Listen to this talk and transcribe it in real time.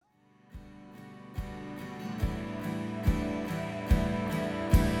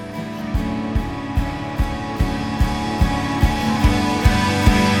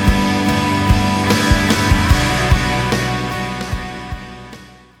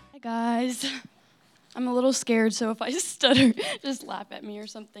Guys. I'm a little scared, so if I stutter, just laugh at me or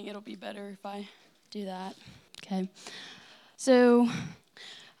something. It'll be better if I do that. Okay. So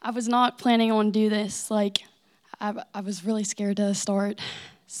I was not planning on do this. I was really scared to start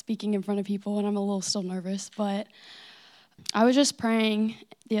speaking in front of people, and I'm a little still nervous. But I was just praying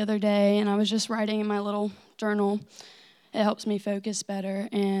the other day, and I was just writing in my little journal. It helps me focus better,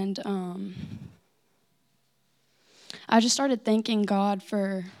 and I just started thanking God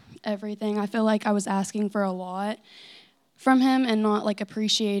for everything. I feel like I was asking for a lot from him and not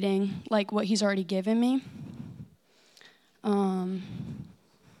appreciating what he's already given me.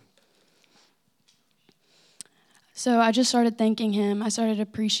 So I just started thanking him. I started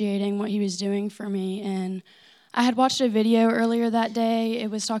appreciating what he was doing for me. And I had watched a video earlier that day.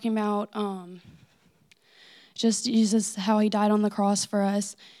 It was talking about just Jesus, how he died on the cross for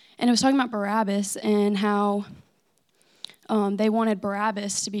us. And it was talking about Barabbas and how they wanted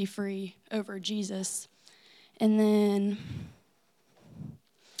Barabbas to be free over Jesus. And then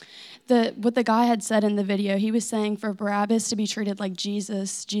what the guy had said in the video, he was saying for Barabbas to be treated like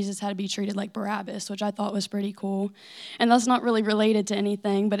Jesus, Jesus had to be treated like Barabbas, which I thought was pretty cool. And that's not really related to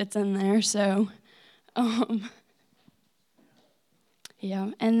anything, but it's in there. So,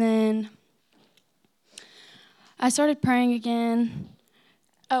 yeah. And then I started praying again.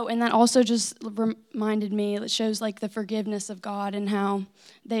 Oh, and that also just reminded me, it shows the forgiveness of God and how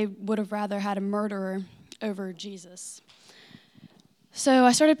they would have rather had a murderer over Jesus. So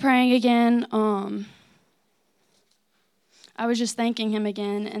I started praying again. I was just thanking him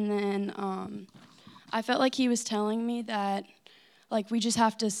again, and then I felt like he was telling me that we just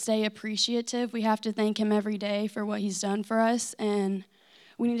have to stay appreciative. We have to thank him every day for what he's done for us, and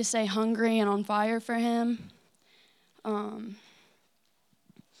we need to stay hungry and on fire for him.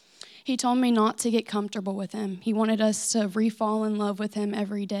 He told me not to get comfortable with him. He wanted us to re-fall in love with him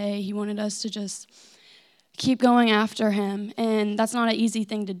every day. He wanted us to just keep going after him, and that's not an easy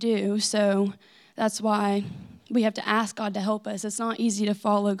thing to do, so that's why we have to ask God to help us. It's not easy to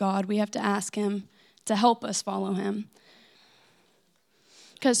follow God. We have to ask him to help us follow him.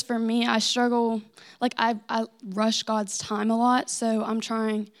 Because for me, I struggle, I rush God's time a lot, so I'm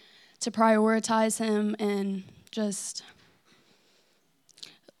trying to prioritize him and just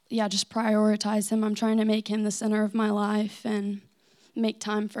prioritize him. I'm trying to make him the center of my life and make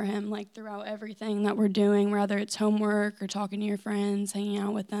time for him, throughout everything that we're doing, whether it's homework or talking to your friends, hanging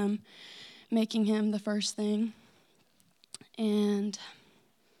out with them, making him the first thing. And,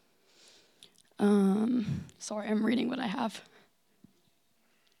 sorry, I'm reading what I have.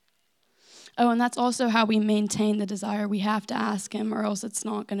 Oh, and that's also how we maintain the desire. We have to ask him, or else it's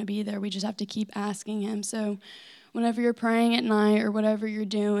not going to be there. We just have to keep asking him. So whenever you're praying at night or whatever you're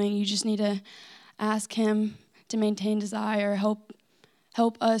doing, you just need to ask him to maintain desire, help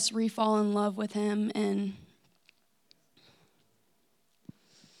us re-fall in love with him, and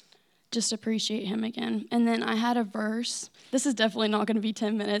just appreciate him again. And then I had a verse. This is definitely not going to be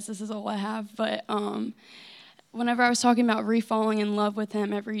 10 minutes. This is all I have. But whenever I was talking about re-falling in love with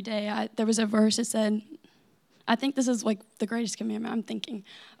him every day, there was a verse that said, I think this is the greatest commandment, I'm thinking.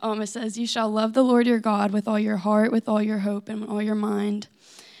 It says, you shall love the Lord your God with all your heart, with all your hope, and all your mind.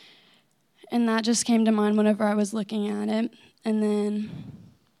 And that just came to mind whenever I was looking at it. And then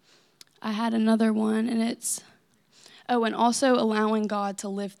I had another one, and it's, and also allowing God to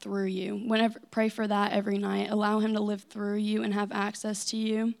live through you. Pray for that every night. Allow him to live through you and have access to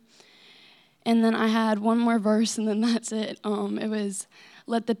you. And then I had one more verse, and then that's it. It was,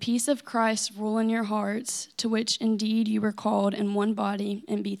 let the peace of Christ rule in your hearts, to which indeed you were called in one body,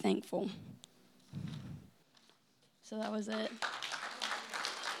 and be thankful. So that was it.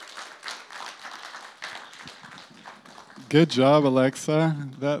 Good job, Alexa.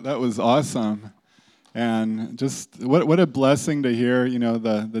 That was awesome. And just what a blessing to hear,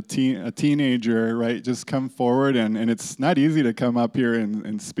 a teenager, right, just come forward, and it's not easy to come up here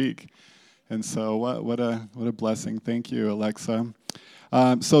and speak. And so what a blessing. Thank you, Alexa.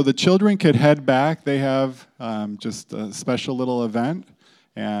 So the children could head back. They have just a special little event,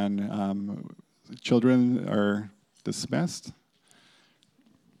 and children are dismissed.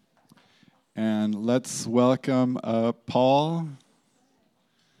 And let's welcome Paul.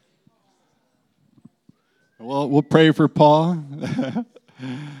 We'll pray for Paul.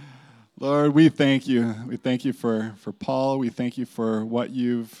 Lord, we thank you. We thank you for Paul. We thank you for what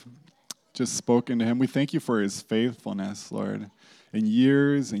you've just spoken to him. We thank you for his faithfulness, Lord. In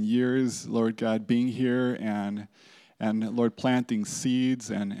years and years, Lord God, being here and Lord, planting seeds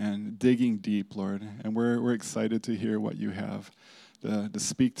and digging deep, Lord. And we're excited to hear what you have to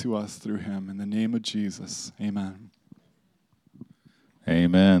speak to us through him. In the name of Jesus, amen.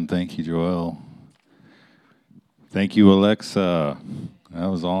 Amen. Thank you, Joel. Thank you, Alexa. That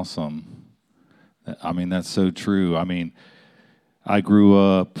was awesome. I mean, that's so true. I mean, I grew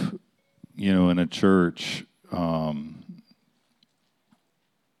up, in a church, and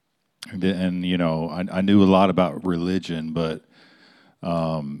I knew a lot about religion, but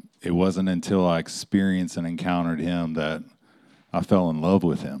it wasn't until I experienced and encountered him that I fell in love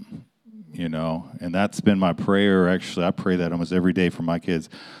with him, and that's been my prayer. Actually, I pray that almost every day for my kids.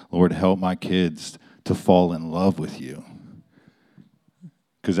 Lord, help my kids to fall in love with you,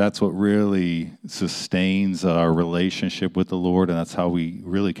 because that's what really sustains our relationship with the Lord, and that's how we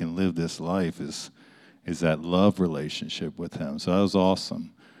really can live this life is that love relationship with him. So that was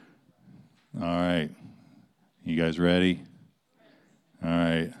awesome. All right. You guys ready? All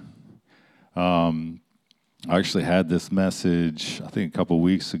right. I actually had this message, I think a couple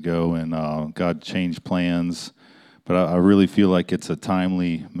weeks ago, and God changed plans, but I really feel like it's a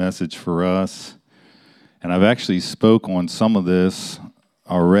timely message for us. And I've actually spoke on some of this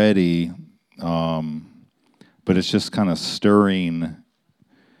already, but it's just kind of stirring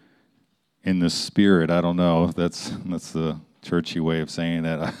in the spirit. I don't know if that's the churchy way of saying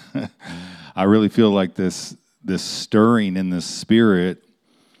it. I really feel like this stirring in the spirit,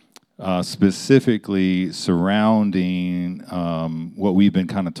 specifically surrounding what we've been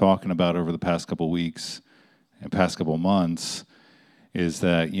kind of talking about over the past couple weeks and past couple months, is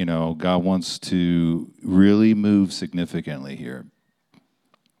that God wants to really move significantly here.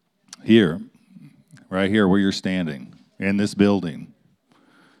 Here, right here where you're standing, in this building,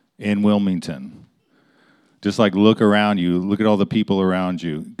 in Wilmington. Just like look around you, look at all the people around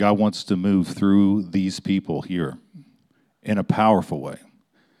you. God wants to move through these people here in a powerful way,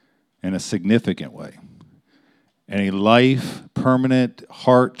 in a significant way, in a life, permanent,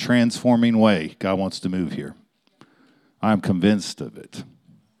 heart-transforming way. God wants to move here. I'm convinced of it.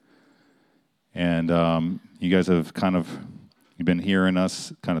 And you guys have you've been hearing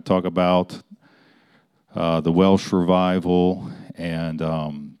us kind of talk about the Welsh revival and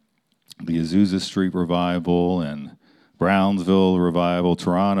the Azusa Street revival and Brownsville revival,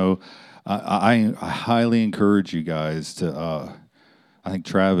 Toronto. I highly encourage you guys to, I think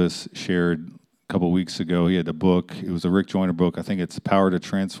Travis shared a couple weeks ago, he had a book. It was a Rick Joyner book. I think it's Power to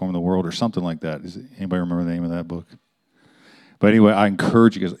Transform the World or something like that. Anybody remember the name of that book? But anyway, I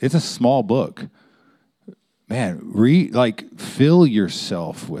encourage you guys. It's a small book. Man, fill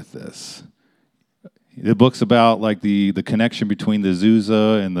yourself with this. The book's about the connection between the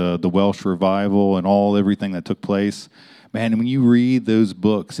Azusa and the Welsh revival and everything that took place. Man, when you read those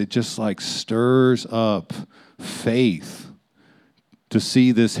books, it just stirs up faith to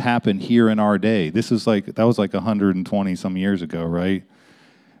see this happen here in our day. That was 120 some years ago, right?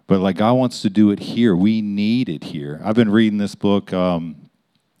 But God wants to do it here. We need it here. I've been reading this book,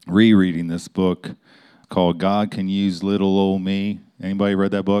 rereading this book called God Can Use Little Old Me. Anybody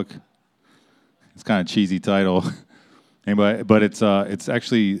read that book? It's kind of a cheesy title. Anybody? But it's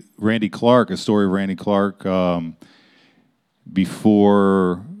actually Randy Clark, a story of Randy Clark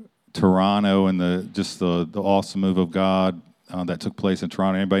before Toronto and the awesome move of God that took place in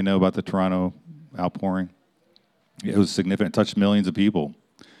Toronto. Anybody know about the Toronto outpouring? It was significant. It touched millions of people.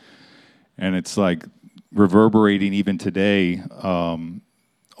 And it's reverberating even today,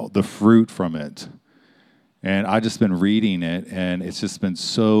 the fruit from it. And I've just been reading it, and it's just been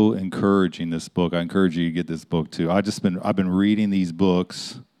so encouraging, this book. I encourage you to get this book, too. I've been reading these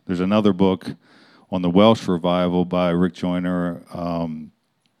books. There's another book on the Welsh revival by Rick Joyner,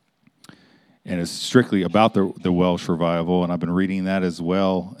 and it's strictly about the Welsh revival, and I've been reading that as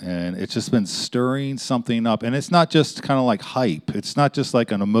well. And it's just been stirring something up. And it's not just kind of like hype. It's not just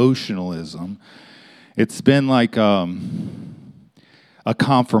like an emotionalism. It's been like a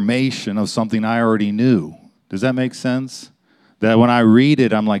confirmation of something I already knew. Does that make sense? That when I read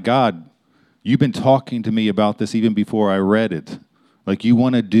it, I'm like, God, you've been talking to me about this even before I read it. You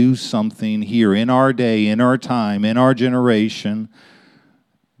want to do something here in our day, in our time, in our generation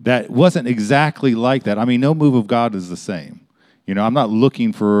that wasn't exactly like that. I mean, no move of God is the same. I'm not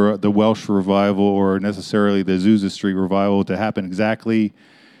looking for the Welsh revival or necessarily the Azusa Street revival to happen exactly,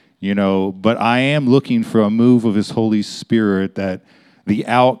 but I am looking for a move of His Holy Spirit that the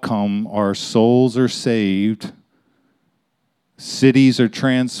outcome are souls are saved, cities are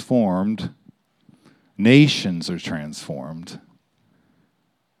transformed, nations are transformed,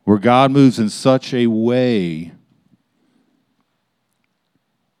 where God moves in such a way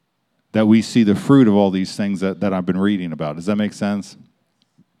that we see the fruit of all these things that I've been reading about. Does that make sense?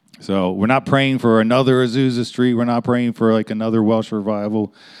 So we're not praying for another Azusa Street. We're not praying for another Welsh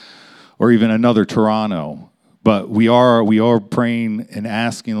revival or even another Toronto. But we are praying and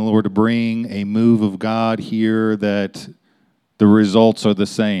asking the Lord to bring a move of God here that the results are the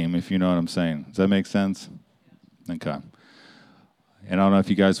same, if you know what I'm saying. Does that make sense? Okay. And I don't know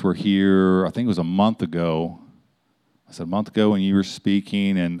if you guys were here, I think it was a month ago. I said a month ago when you were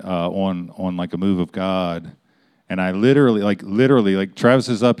speaking and on like a move of God. And I literally, like Travis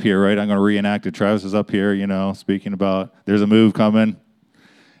is up here, right? I'm going to reenact it. Travis is up here, speaking about there's a move coming.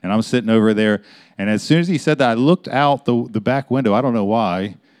 And I'm sitting over there. And as soon as he said that, I looked out the back window. I don't know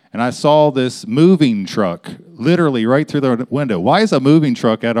why. And I saw this moving truck literally right through the window. Why is a moving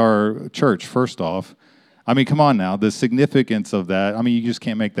truck at our church, first off? I mean, come on now. The significance of that, I mean, you just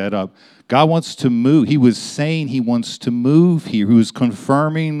can't make that up. God wants to move. He was saying he wants to move here. He was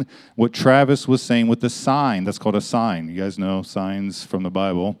confirming what Travis was saying with the sign. That's called a sign. You guys know signs from the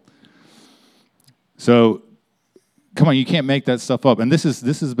Bible. So, come on, you can't make that stuff up. And this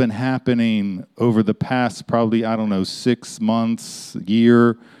has been happening over the past probably, 6 months,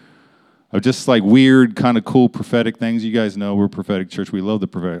 year, of just like weird, kind of cool prophetic things. You guys know we're a prophetic church. We love the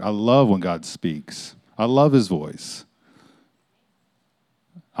prophetic. I love when God speaks. I love his voice.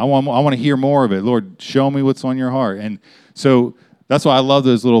 I want to hear more of it. Lord, show me what's on your heart. And so that's why I love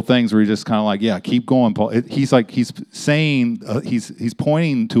those little things where you're just kind of like, yeah, keep going, Paul. He's saying, he's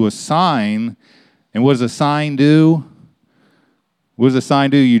pointing to a sign. And what does a sign do? What does a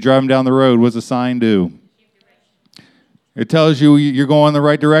sign do? You drive them down the road. What does a sign do? It tells you you're going in the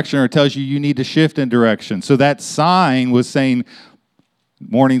right direction, or it tells you need to shift in direction. So that sign was saying,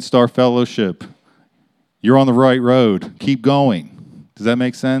 Morning Star Fellowship, you're on the right road. Keep going. Does that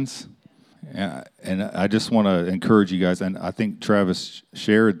make sense? And I just want to encourage you guys, and I think Travis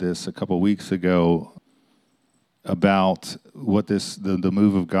shared this a couple weeks ago about what the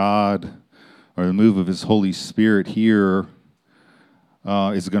move of God or the move of his Holy Spirit here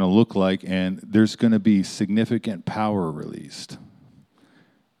is going to look like, and there's going to be significant power released.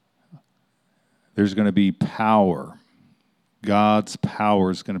 There's going to be power. God's power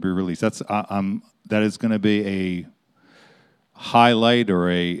is going to be released. That is going to be a highlight or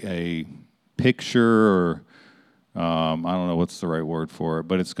a picture, or I don't know what's the right word for it,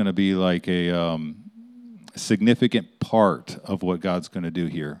 but it's going to be like a significant part of what God's going to do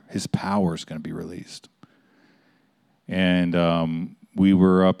here. His power is going to be released. And we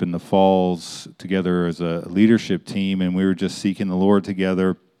were up in the falls together as a leadership team, and we were just seeking the Lord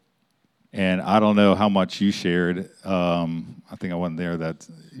together. And I don't know how much you shared. I think I wasn't there. That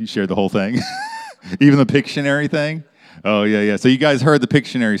you shared the whole thing, even the Pictionary thing. Oh yeah. So you guys heard the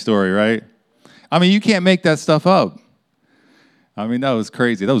Pictionary story, right? I mean, you can't make that stuff up. I mean, that was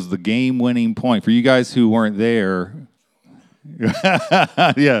crazy. That was the game-winning point for you guys who weren't there.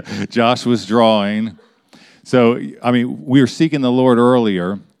 Yeah, Josh was drawing. So, I mean, we were seeking the Lord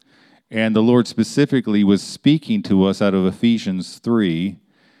earlier, and the Lord specifically was speaking to us out of Ephesians 3,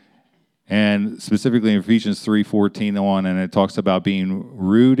 and specifically in Ephesians 3:14 on, and it talks about being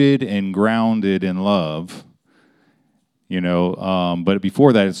rooted and grounded in love. But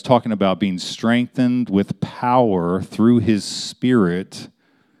before that, it's talking about being strengthened with power through his Spirit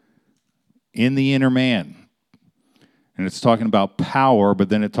in the inner man. And it's talking about power, but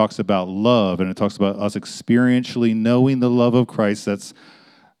then it talks about love, and it talks about us experientially knowing the love of Christ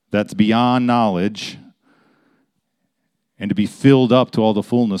that's beyond knowledge, and to be filled up to all the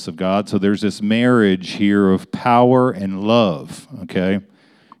fullness of God. So there's this marriage here of power and love, okay?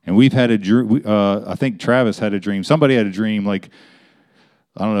 And we've had a dream. I think Travis had a dream. Somebody had a dream. Like,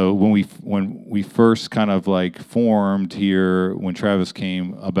 I don't know, when we first kind of like formed here, when Travis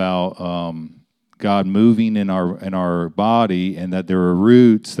came, about God moving in our body, and that there were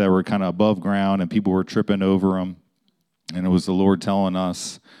roots that were kind of above ground, and people were tripping over them. And it was the Lord telling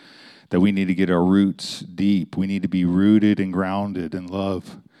us that we need to get our roots deep. We need to be rooted and grounded in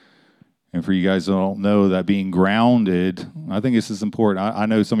love. And for you guys who don't know, that being grounded, I think this is important. I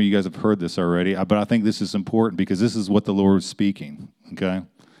know some of you guys have heard this already, but I think this is important because this is what the Lord is speaking, okay?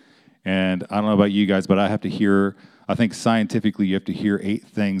 And I don't know about you guys, but I think scientifically you have to hear 8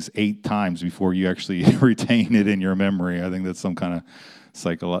 things 8 times before you actually retain it in your memory. I think that's some kind of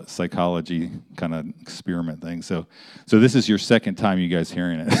psychology kind of experiment thing. So this is your second time you guys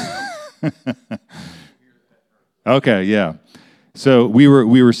hearing it. Okay, yeah. So we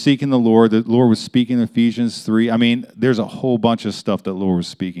were seeking the Lord. The Lord was speaking in Ephesians 3. I mean, there's a whole bunch of stuff that the Lord was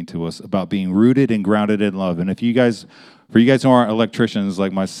speaking to us about being rooted and grounded in love. And for you guys who aren't electricians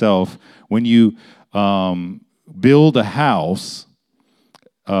like myself, when you build a house,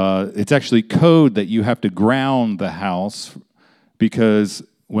 it's actually code that you have to ground the house, because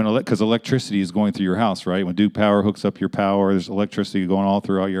because electricity is going through your house, right? When Duke Power hooks up your power, there's electricity going all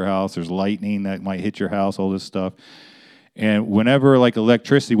throughout your house. There's lightning that might hit your house, all this stuff. And whenever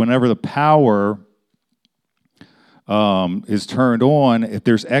the power is turned on, if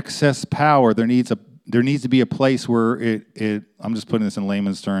there's excess power, there needs to be a place where it. I'm just putting this in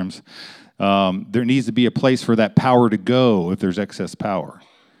layman's terms. There needs to be a place for that power to go if there's excess power.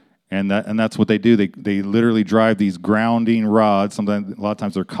 And that's what they do. They literally drive these grounding rods. Sometimes, a lot of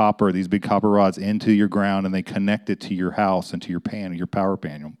times, they're copper. These big copper rods into your ground, and they connect it to your house and to your panel, your power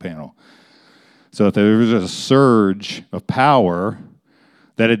panel. So if there's a surge of power,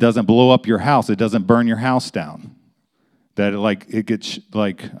 that it doesn't blow up your house, it doesn't burn your house down. That it gets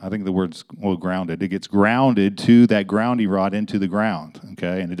I think the word's grounded. It gets grounded to that grounding rod into the ground,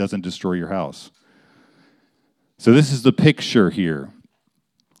 okay, and it doesn't destroy your house. So this is the picture here.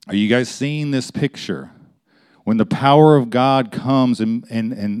 Are you guys seeing this picture? When the power of God comes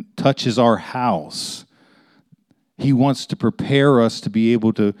and touches our house, He wants to prepare us to be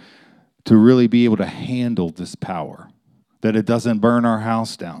able to really be able to handle this power, that it doesn't burn our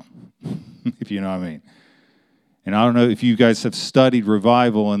house down, if you know what I mean. And I don't know if you guys have studied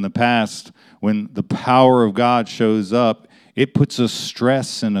revival in the past. When the power of God shows up, it puts a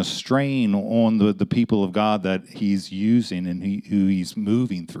stress and a strain on the people of God that He's using and who He's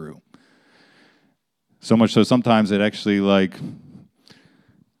moving through. So much so sometimes it actually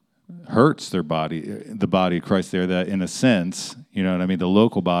hurts the body of Christ there, that in a sense, you know what I mean, the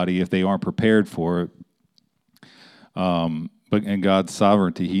local body, if they aren't prepared for it. But in God's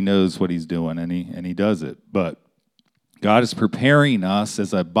sovereignty, He knows what He's doing, and He does it. But God is preparing us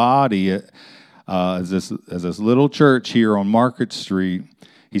as a body, as this little church here on Market Street.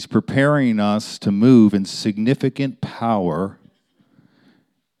 He's preparing us to move in significant power,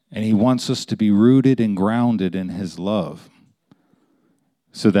 and He wants us to be rooted and grounded in His love,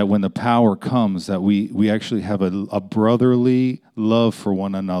 so that when the power comes, that we actually have a brotherly love for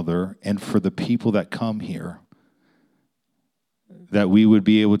one another and for the people that come here, that we would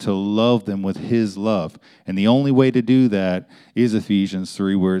be able to love them with His love. And the only way to do that is Ephesians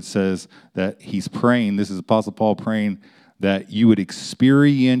 3, where it says that he's praying, this is Apostle Paul praying, that you would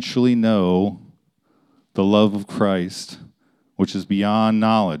experientially know the love of Christ, which is beyond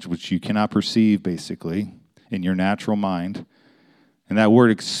knowledge, which you cannot perceive, basically, in your natural mind. And that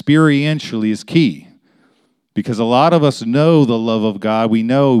word experientially is key. Because a lot of us know the love of God.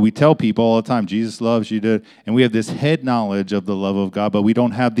 We tell people all the time, Jesus loves you, and we have this head knowledge of the love of God, but we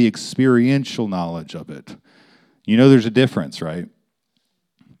don't have the experiential knowledge of it. You know there's a difference, right?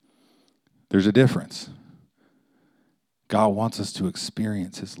 There's a difference. God wants us to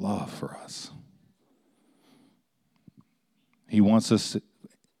experience His love for us. He wants us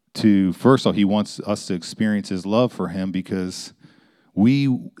first of all, He wants us to experience His love for Him because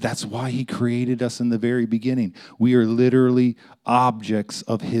that's why He created us in the very beginning. We are literally objects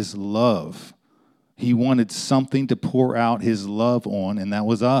of His love. He wanted something to pour out His love on, and that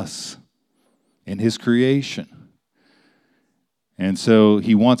was us in His creation. And so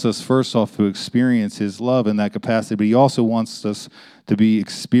He wants us first off to experience His love in that capacity, but He also wants us to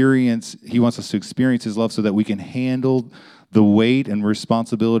experience His love so that we can handle the weight and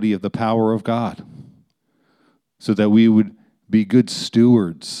responsibility of the power of God, so that we would be good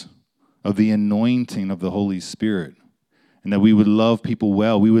stewards of the anointing of the Holy Spirit, and that we would love people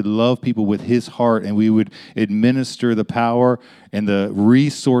well. We would love people with His heart, and we would administer the power and the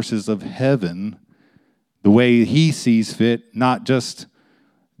resources of heaven the way He sees fit, not just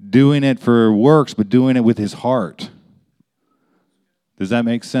doing it for works, but doing it with His heart. Does that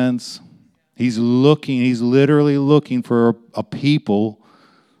make sense? He's literally looking for a people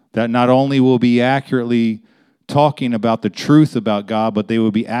that not only will be accurately talking about the truth about God, but they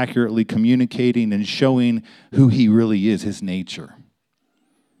will be accurately communicating and showing who He really is, His nature.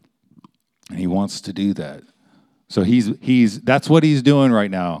 And He wants to do that. So that's what He's doing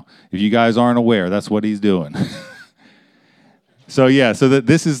right now. If you guys aren't aware, that's what He's doing. So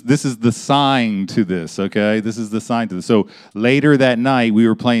this is the sign to this, okay? This is the sign to this. So later that night, we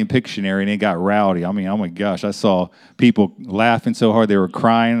were playing Pictionary, and it got rowdy. I mean, oh my gosh, I saw people laughing so hard they were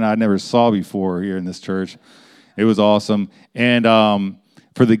crying. I never saw before here in this church. It was awesome. And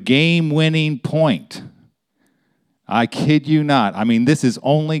for the game-winning point, I kid you not. I mean, this is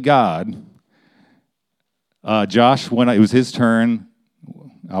only God. Josh, when it was his turn,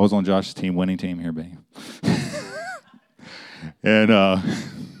 I was on Josh's team, winning team here, baby. And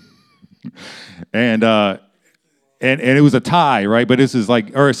it was a tie, right? But this is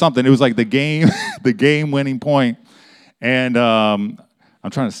or something. It was like the game-winning point. And I'm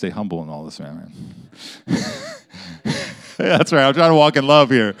trying to stay humble in all this, man. That's right. I'm trying to walk in love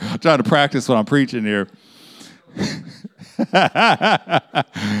here. I'm trying to practice what I'm preaching here.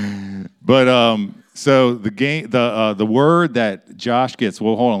 But so the word that Josh gets.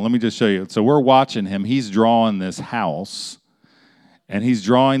 Well, hold on. Let me just show you. So we're watching him. He's drawing this house, and he's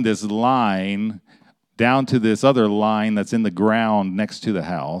drawing this line down to this other line that's in the ground next to the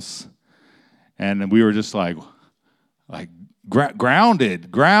house, and we were just like ground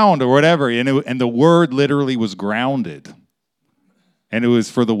or whatever, and the word literally was grounded, and it was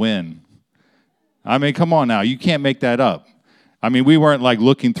for the win. I mean, come on now, you can't make that up. I mean, we weren't like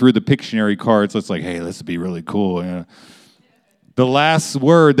looking through the Pictionary cards. Let's like, hey, this would be really cool. You know? The last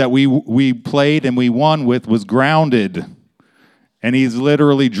word that we played and we won with was grounded. And he's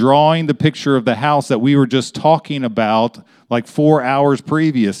literally drawing the picture of the house that we were just talking about like 4 hours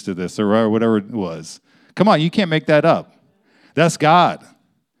previous to this or whatever it was. Come on, you can't make that up. That's God.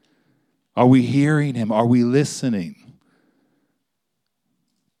 Are we hearing him? Are we listening?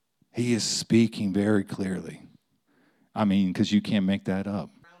 He is speaking very clearly. I mean, because you can't make that up.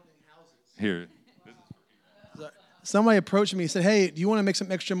 Here. Somebody approached me and said, hey, do you want to make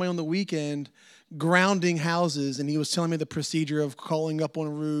some extra money on the weekend grounding houses? And he was telling me the procedure of calling up on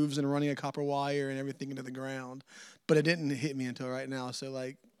roofs and running a copper wire and everything into the ground. But it didn't hit me until right now. So,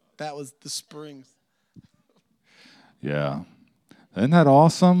 like, that was the springs. Yeah. Isn't that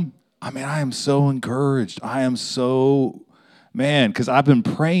awesome? I mean, I am so encouraged. I am so... Man, because I've been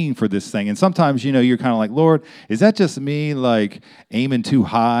praying for this thing. And sometimes, you're kind of like, Lord, is that just me, like, aiming too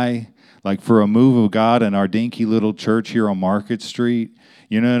high, like, for a move of God in our dinky little church here on Market Street?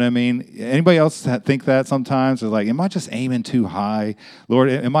 You know what I mean? Anybody else think that sometimes? It's like, am I just aiming too high? Lord,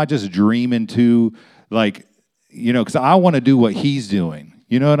 am I just dreaming too, like, because I want to do what he's doing.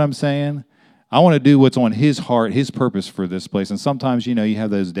 You know what I'm saying? I want to do what's on his heart, his purpose for this place. And sometimes, you have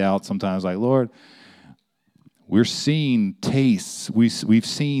those doubts. Sometimes, like, Lord, we're seeing tastes. We've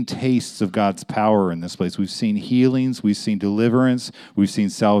seen tastes of God's power in this place. We've seen healings. We've seen deliverance. We've seen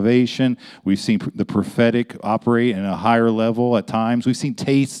salvation. We've seen the prophetic operate in a higher level at times. We've seen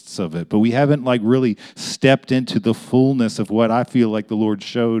tastes of it, but we haven't like really stepped into the fullness of what I feel like the Lord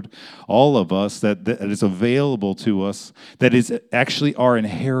showed all of us that is available to us, that is actually our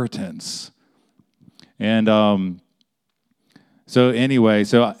inheritance. And so anyway,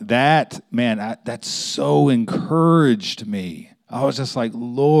 that so encouraged me. I was just like,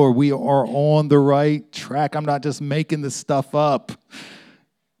 Lord, we are on the right track. I'm not just making this stuff up,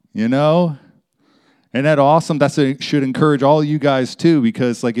 Isn't that awesome? Should encourage all you guys too,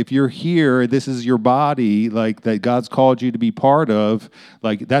 because like if you're here, this is your body, like that God's called you to be part of.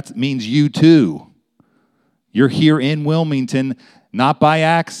 Like that means you too. You're here in Wilmington, not by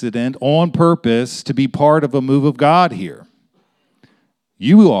accident, on purpose, to be part of a move of God here.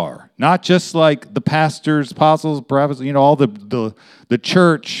 You are, not just like the pastors, apostles, prophets, all the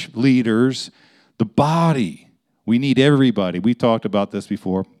church leaders, the body. We need everybody. We talked about this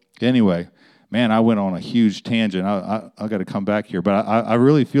before. Anyway, man, I went on a huge tangent. I got to come back here, but I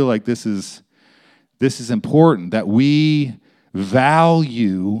really feel like this is important, that we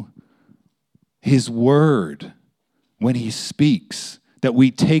value his word when he speaks, that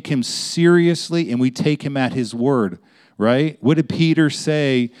we take him seriously and we take him at his word. Right? What did Peter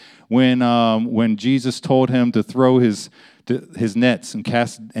say when Jesus told him to throw his nets and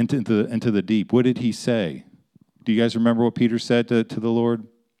cast into the deep? What did he say? Do you guys remember what Peter said to the Lord?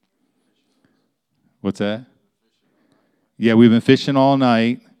 What's that? Yeah, we've been fishing all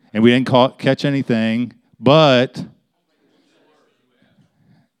night and we didn't catch anything, but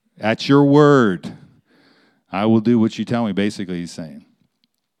at your word, I will do what you tell me. Basically, he's saying.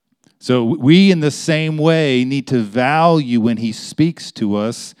 So we, in the same way, need to value when he speaks to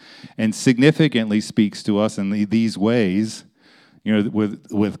us and significantly speaks to us in these ways,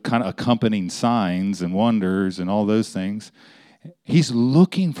 with kind of accompanying signs and wonders and all those things. He's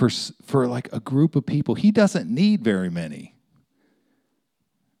looking for like a group of people. He doesn't need very many.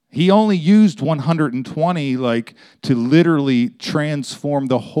 He only used 120 to literally transform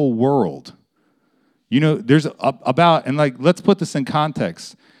the whole world. There's let's put this in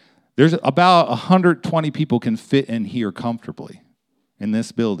context. There's about 120 people can fit in here comfortably in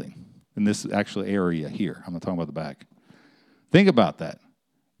this building, in this actual area here. I'm not talking about the back. Think about that.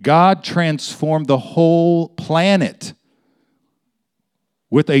 God transformed the whole planet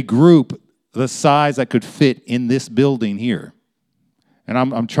with a group the size that could fit in this building here. And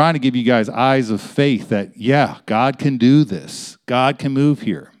I'm trying to give you guys eyes of faith that, yeah, God can do this. God can move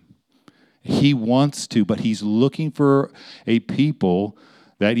here. He wants to, but he's looking for a people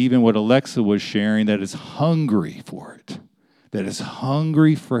that, even what Alexa was sharing, that is hungry for it, that is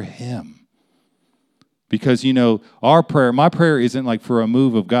hungry for him. Because, my prayer isn't like for a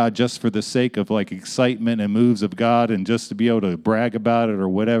move of God just for the sake of like excitement and moves of God and just to be able to brag about it or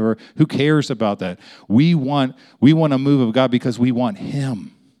whatever. Who cares about that? We want a move of God because we want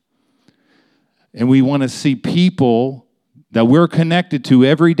Him. And we want to see people that we're connected to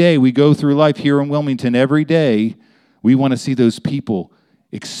every day. We go through life here in Wilmington every day. We want to see those people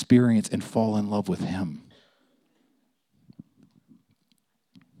experience and fall in love with Him.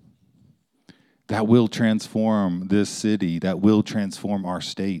 That will transform this city. That will transform our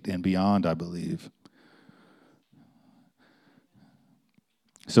state and beyond, I believe.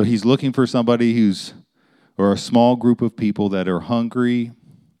 So He's looking for somebody or a small group of people that are hungry,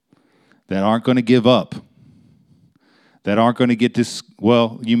 that aren't going to give up, that aren't going to get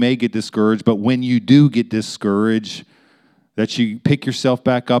you may get discouraged, but when you do get discouraged, that you pick yourself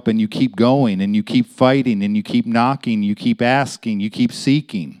back up and you keep going and you keep fighting and you keep knocking, you keep asking, you keep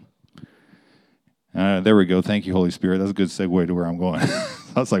seeking. There we go. Thank you, Holy Spirit. That's a good segue to where I'm going.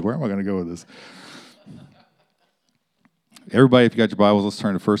 I was like, where am I going to go with this? Everybody, if you got your Bibles, let's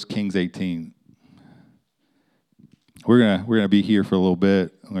turn to 1 Kings 18. We're gonna be here for a little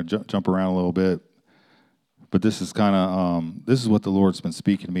bit. I'm gonna jump around a little bit, but this is kind of this is what the Lord's been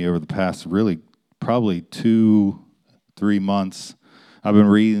speaking to me over the past really probably 2-3 months. I've been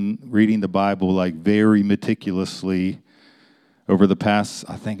reading the Bible like very meticulously over the past.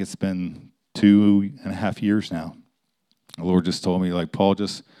 I think it's been 2.5 years now. The Lord just told me, like, Paul,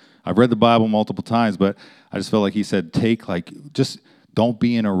 I've read the Bible multiple times, but I just felt like He said, just don't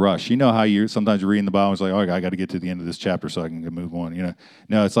be in a rush. You know how sometimes you're reading the Bible and it's like, I got to get to the end of this chapter so I can move on.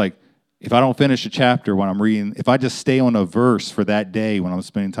 No, it's like, if I don't finish a chapter when I'm reading, if I just stay on a verse for that day when I'm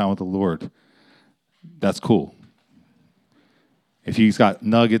spending time with the Lord, that's cool. If He's got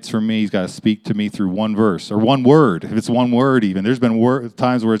nuggets for me, He's got to speak to me through one verse or one word. If it's one word even. There's been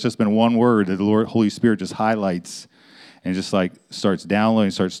times where it's just been one word that the Holy Spirit just highlights and just like starts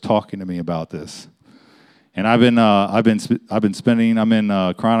downloading, starts talking to me about this. And I'm in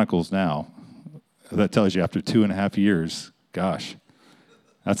Chronicles now. That tells you after 2.5 years. Gosh.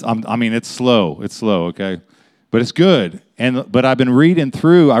 It's slow. It's slow, okay? But it's good. But I've been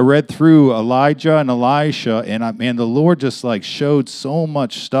I read through Elijah and Elisha, and the Lord just like showed so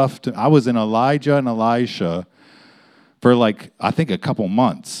much stuff I was in Elijah and Elisha for like, I think a couple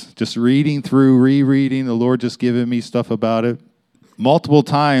months. Just reading through, rereading, the Lord just giving me stuff about it. Multiple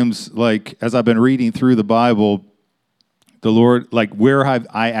times, like as I've been reading through the Bible, the Lord, like where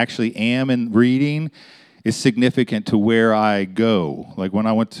I actually am in reading is significant to where I go. Like when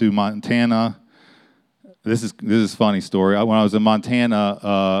I went to Montana, this is a funny story. When I was in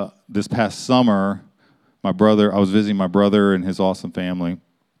Montana this past summer, I was visiting my brother and his awesome family,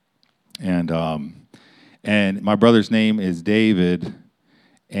 and my brother's name is David,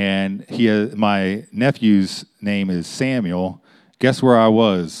 and my nephew's name is Samuel. Guess where I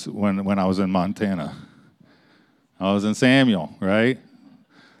was when I was in Montana? I was in Samuel, right?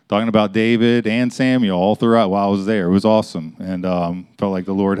 Talking about David and Samuel all throughout while I was there. It was awesome, and felt like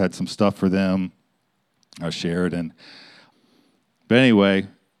the Lord had some stuff for them. I shared, but anyway,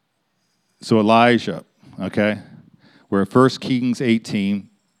 so Elijah, okay? We're at 1 Kings 18,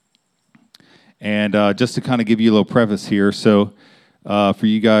 and just to kind of give you a little preface here, so for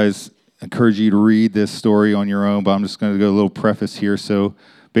you guys, I encourage you to read this story on your own, but I'm just going to go a little preface here. So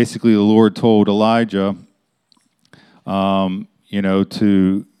basically the Lord told Elijah,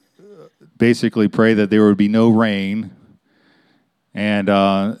 to basically pray that there would be no rain.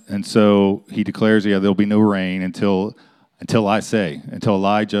 And so he declares, there'll be no rain until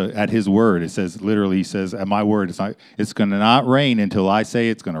Elijah, at his word, it says, literally, he says, at my word, it's going to not rain until I say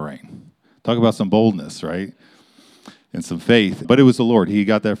it's going to rain. Talk about some boldness, right? And some faith. But it was the Lord. He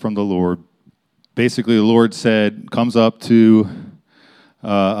got that from the Lord. Basically, the Lord comes up to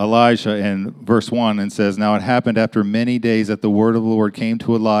Elijah in verse 1 and says, now it happened after many days that the word of the Lord came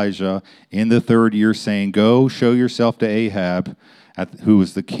to Elijah in the 3rd year, saying, go, show yourself to Ahab, who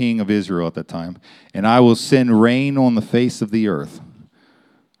was the king of Israel at that time, and I will send rain on the face of the earth.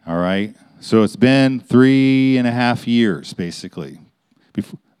 All right? So it's been 3.5 years, basically.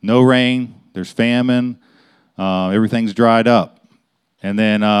 No rain, there's famine, everything's dried up. And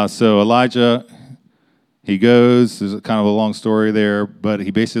then, so Elijah, he goes, there's kind of a long story there, but he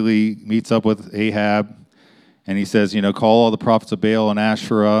basically meets up with Ahab, and he says, call all the prophets of Baal and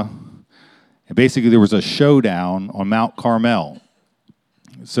Asherah. And basically there was a showdown on Mount Carmel.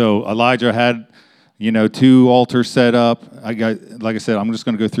 So Elijah had, 2 altars set up. Like I said, I'm just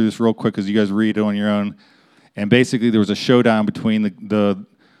going to go through this real quick because you guys read it on your own. And basically there was a showdown between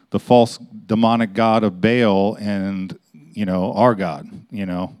the false demonic god of Baal and, our God,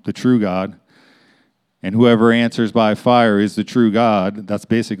 the true God. and whoever answers by fire is the true God. That's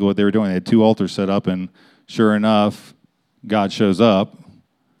basically what they were doing. They had 2 altars set up, and sure enough, God shows up.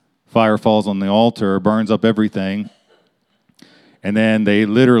 Fire falls on the altar, burns up everything, and then they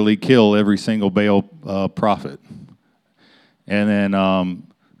literally kill every single Baal prophet. And then,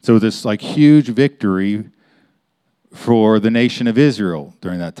 so this like huge victory for the nation of Israel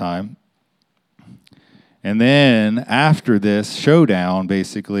during that time. And then after this showdown,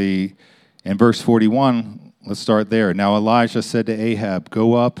 basically, in verse 41, let's start there. Now Elijah said to Ahab,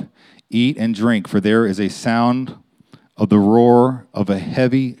 "Go up, eat and drink, for there is a sound of the roar of a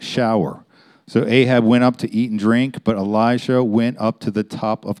heavy shower." So Ahab went up to eat and drink, but Elijah went up to the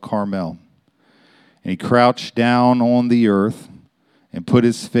top of Carmel. And he crouched down on the earth and put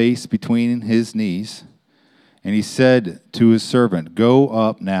his face between his knees. And he said to his servant, "Go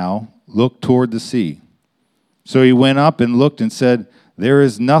up now, look toward the sea." So he went up and looked and said, "There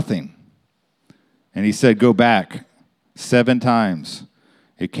is nothing." And he said, "Go back 7 times.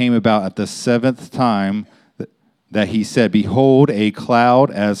 It came about at the 7th time that he said, "Behold, a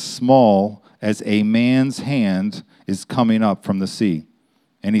cloud as small as a man's hand is coming up from the sea."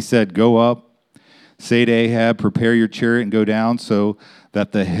 And he said, "Go up, say to Ahab, prepare your chariot and go down so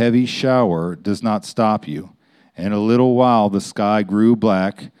that the heavy shower does not stop you." In a little while the sky grew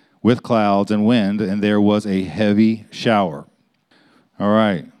black with clouds and wind, and there was a heavy shower. All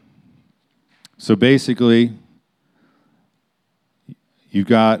right. So basically, you've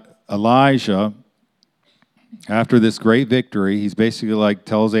got Elijah. After this great victory, he's basically like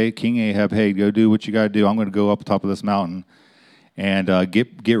tells King Ahab, "Hey, go do what you got to do. I'm going to go up top of this mountain and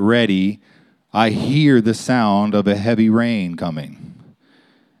get ready. I hear the sound of a heavy rain coming."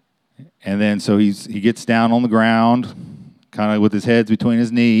 And then so he gets down on the ground, kind of with his head between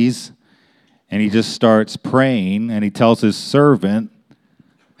his knees, and he just starts praying. And he tells his servant,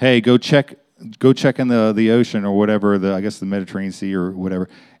 "Hey, go check in the ocean or whatever, I guess the Mediterranean Sea or whatever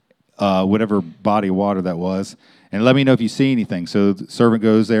body of water that was, and let me know if you see anything." So the servant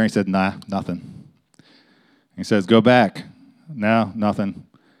goes there and he said, "Nah, nothing." He says, "Go back." "No, nothing."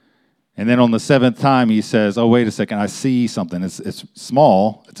 And then on the 7th time he says, "Oh, wait a second, I see something. It's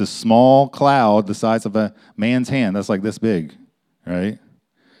small. It's a small cloud the size of a man's hand. That's like this big, right?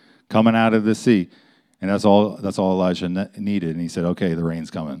 Coming out of the sea." And that's all Elijah needed. And he said, "Okay, the rain's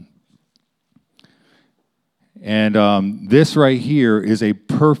coming." And this right here is a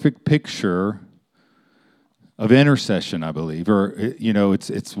perfect picture of intercession, I believe. Or,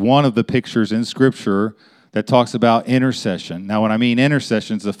 it's one of the pictures in Scripture that talks about intercession. Now, when I mean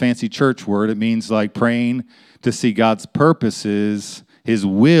intercession, it's a fancy church word. It means like praying to see God's purposes, His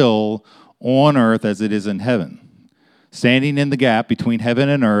will on earth as it is in heaven. Standing in the gap between heaven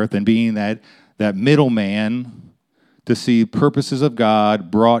and earth and being that middleman to see purposes of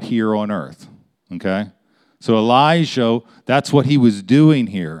God brought here on earth. Okay? So Elijah, that's what he was doing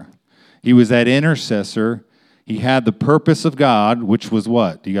here. He was that intercessor. He had the purpose of God, which was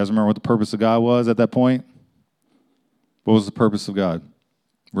what? Do you guys remember what the purpose of God was at that point? What was the purpose of God?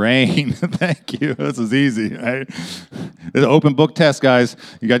 Rain. Thank you. This is easy. Right? It's an open book test, guys.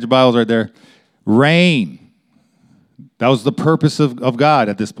 You got your Bibles right there. Rain. That was the purpose of God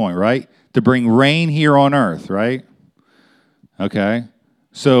at this point, right? To bring rain here on earth, right? Okay.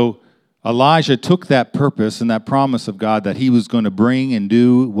 So Elijah took that purpose and that promise of God that he was going to bring and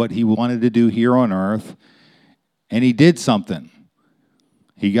do what he wanted to do here on earth, and he did something.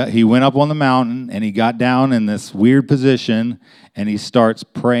 He went up on the mountain, and he got down in this weird position, and he starts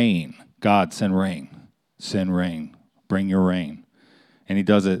praying, "God, send rain, bring your rain." And he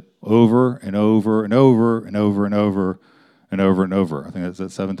does it over and over and over and over and over and over and over. I think that's at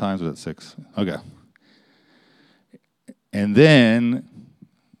 7 times, or that's 6? Okay. And then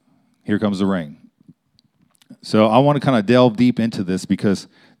here comes the rain. So I want to kind of delve deep into this because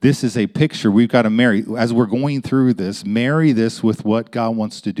this is a picture we've got to marry. As we're going through this, marry this with what God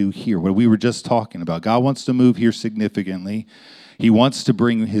wants to do here, what we were just talking about. God wants to move here significantly. He wants to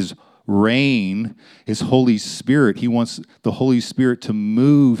bring His rain, His Holy Spirit. He wants the Holy Spirit to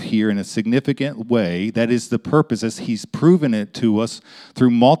move here in a significant way. That is the purpose, as He's proven it to us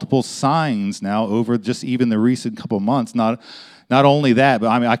through multiple signs now over just even the recent couple of months. Not only that, but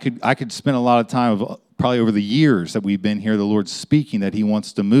I mean, I could spend a lot of time probably over the years that we've been here, the Lord's speaking that He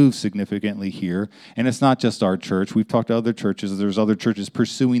wants to move significantly here. And it's not just our church. We've talked to other churches. There's other churches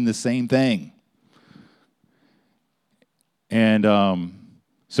pursuing the same thing. And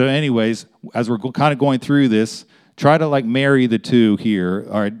so anyways, as we're kind of going through this, Try to like marry the two here.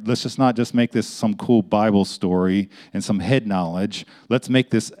 All right, let's just not just make this some cool Bible story and some head knowledge. Let's make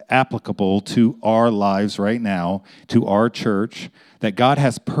this applicable to our lives right now, to our church, that God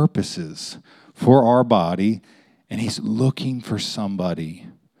has purposes for our body, and he's looking for somebody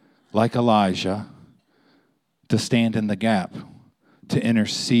like Elijah to stand in the gap, to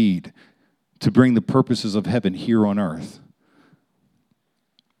intercede, to bring the purposes of heaven here on earth.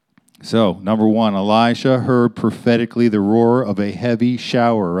 So, number one, Elisha heard prophetically the roar of a heavy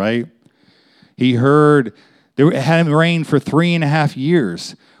shower, right? He heard, it hadn't rained for 3.5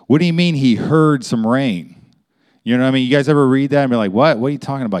 years. What do you mean he heard some rain? You know what I mean? You guys ever read that and be like, what? What are you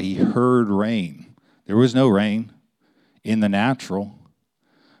talking about? He heard rain. There was no rain in the natural,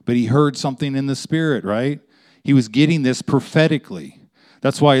 but he heard something in the spirit, right? He was getting this prophetically.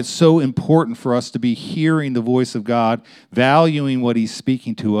 That's why it's so important for us to be hearing the voice of God, valuing what he's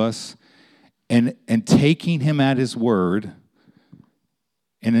speaking to us, and taking him at his word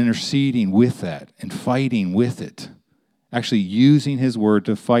and interceding with that and fighting with it. Actually using his word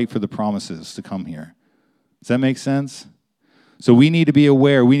to fight for the promises to come here. Does that make sense? So we need to be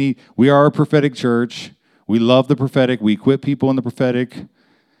aware. We are a prophetic church. We love the prophetic. We equip people in the prophetic.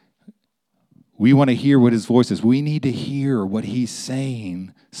 We want to hear what his voice is. We need to hear what he's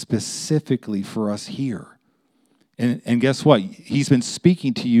saying specifically for us here. And guess what? He's been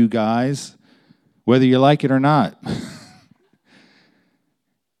speaking to you guys, whether you like it or not.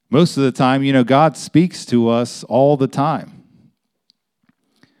 Most of the time, God speaks to us all the time.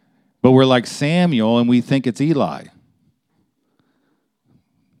 But we're like Samuel and we think it's Eli.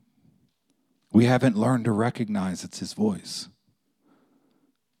 We haven't learned to recognize it's his voice.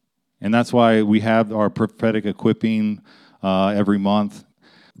 And that's why we have our prophetic equipping every month,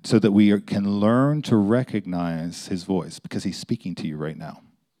 so that we can learn to recognize his voice, because he's speaking to you right now.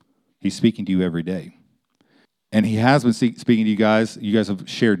 He's speaking to you every day. And he has been speaking to you guys. You guys have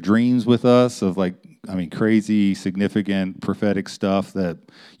shared dreams with us of crazy, significant prophetic stuff that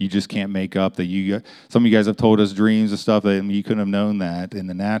you just can't make up. Some of you guys have told us dreams of stuff that you couldn't have known that in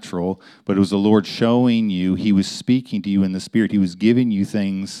the natural, but it was the Lord showing you. He was speaking to you in the spirit. He was giving you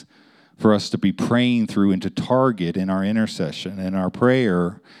things for us to be praying through and to target in our intercession and our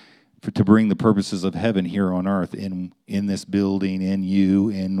prayer to bring the purposes of heaven here on earth in this building, in you,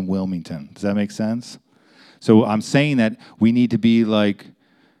 in Wilmington. Does that make sense? So I'm saying that we need to be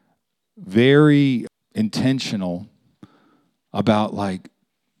very intentional about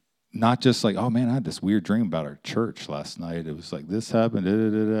not just oh man, I had this weird dream about our church last night. It was this happened.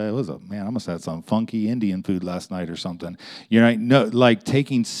 It was man, I must have had some funky Indian food last night or something. No,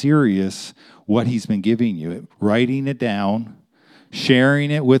 taking serious what he's been giving you, writing it down,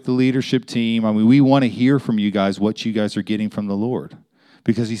 sharing it with the leadership team. We want to hear from you guys what you guys are getting from the Lord,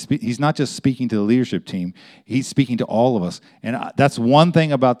 because he's not just speaking to the leadership team; he's speaking to all of us. And that's one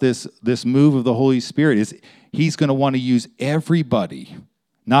thing about this move of the Holy Spirit is he's going to want to use everybody.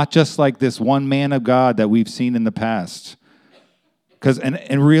 Not just this one man of God that we've seen in the past. Because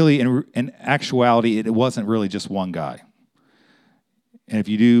and really, in actuality, it wasn't really just one guy. And if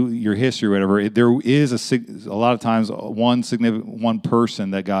you do your history or whatever, there is a lot of times one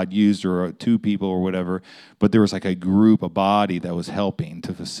person that God used, or two people or whatever. But there was a group, a body that was helping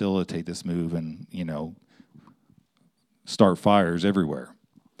to facilitate this move and, start fires everywhere.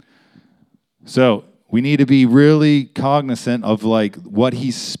 So we need to be really cognizant of what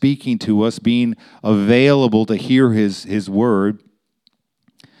he's speaking to us, being available to hear his word.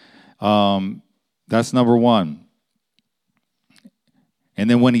 That's number one. And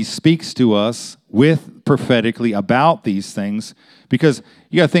then when he speaks to us prophetically about these things, because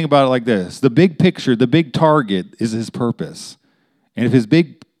you got to think about it like this: the big picture, the big target is his purpose. And if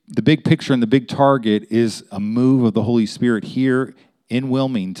the big picture and the big target is a move of the Holy Spirit here in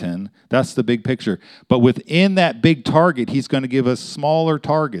Wilmington, that's the big picture. But within that big target, he's going to give us smaller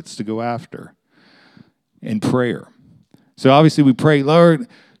targets to go after in prayer. So obviously we pray, Lord,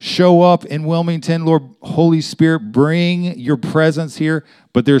 show up in Wilmington. Lord, Holy Spirit, bring your presence here.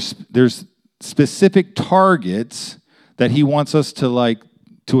 But there's specific targets that he wants us to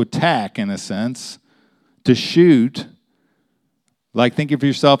attack, in a sense, to shoot. Think of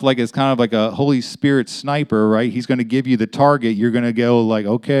yourself it's kind of a Holy Spirit sniper, right? He's going to give you the target. You're going to go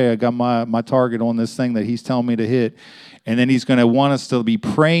okay, I got my target on this thing that he's telling me to hit. And then he's going to want us to be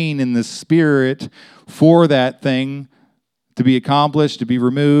praying in the Spirit for that thing to be accomplished, to be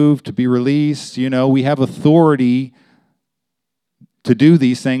removed, to be released. We have authority to do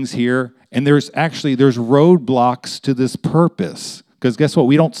these things here. And there's roadblocks to this purpose. Because guess what?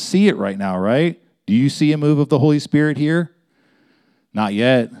 We don't see it right now, right? Do you see a move of the Holy Spirit here? Not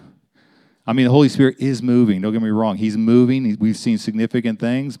yet. I mean, the Holy Spirit is moving. Don't get me wrong. He's moving. We've seen significant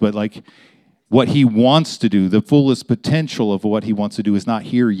things, but like what he wants to do, the fullest potential of what he wants to do is not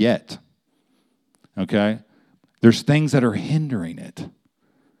here yet. Okay? There's things that are hindering it.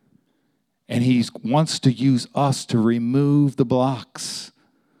 And he wants to use us to remove the blocks.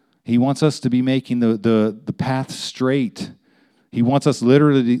 He wants us to be making the path straight. He wants us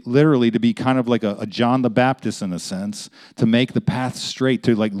literally to be kind of like a John the Baptist in a sense, to make the path straight,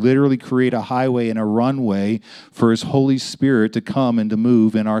 to like literally create a highway and a runway for his Holy Spirit to come and to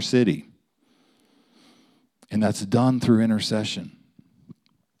move in our city. And that's done through intercession.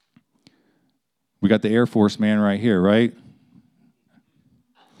 We got the Air Force man right here, right?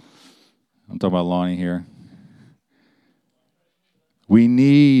 I'm talking about Lonnie here. We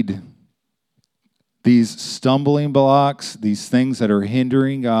need these stumbling blocks, these things that are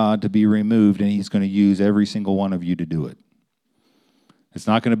hindering God to be removed, and he's going to use every single one of you to do it. It's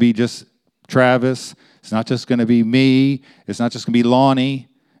not going to be just Travis. It's not just going to be me. It's not just going to be Lonnie.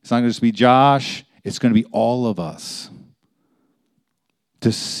 It's not going to just be Josh. It's going to be all of us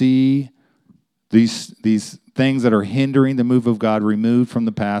to see these things that are hindering the move of God removed from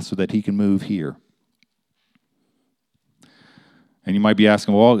the path so that he can move here. And you might be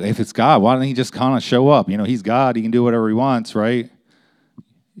asking, well, if it's God, why doesn't he just kind of show up? You know, he's God. He can do whatever he wants, right?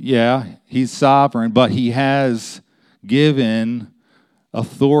 Yeah, he's sovereign, but he has given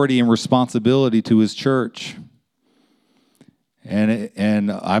authority and responsibility to his church.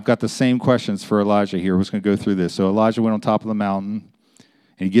 And I've got the same questions for Elijah here. We're just going to go through this. So Elijah went on top of the mountain,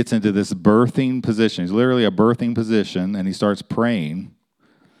 and he gets into this birthing position. He's literally a birthing position, and he starts praying.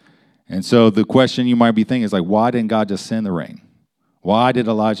 And so the question you might be thinking is like, why didn't God just send the rain? Why did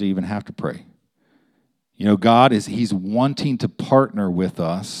Elijah even have to pray? You know, he's wanting to partner with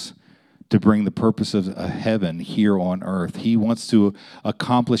us to bring the purpose of heaven here on earth. He wants to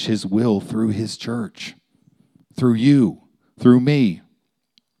accomplish his will through his church, through you, through me,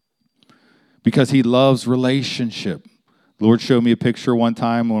 because he loves relationship. The Lord showed me a picture one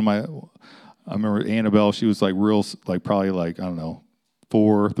time when I remember Annabelle, she was like real, like probably like, I don't know,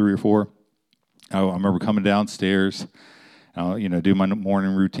 3 or 4. I remember coming downstairs, do my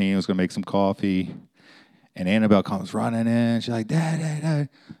morning routine. I was going to make some coffee. And Annabelle comes running in. She's like, Dad,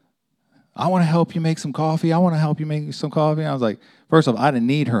 I want to help you make some coffee. I want to help you make some coffee. And I was like, first off, I didn't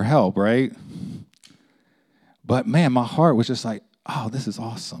need her help, right? But man, my heart was just like, oh, this is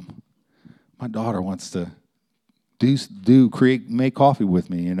awesome. My daughter wants to make coffee with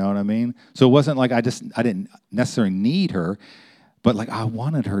me, you know what I mean? So it wasn't like I didn't necessarily need her, but like I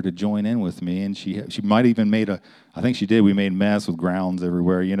wanted her to join in with me, and she might even I think she did. We made mess with grounds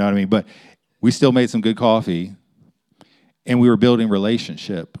everywhere, you know what I mean? But we still made some good coffee, and we were building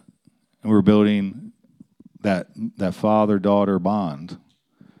relationship, and we were building that father-daughter bond.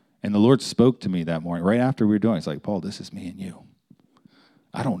 And the Lord spoke to me that morning, right after we were doing it. It's like, Paul, this is me and you.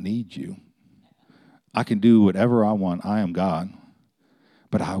 I don't need you. I can do whatever I want. I am God.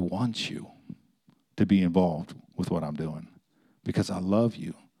 But I want you to be involved with what I'm doing because I love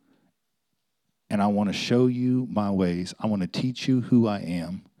you. And I want to show you my ways. I want to teach you who I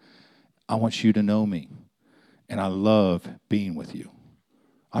am. I want you to know me. And I love being with you.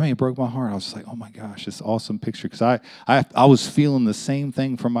 I mean, it broke my heart. I was like, oh my gosh, this awesome picture. Because I was feeling the same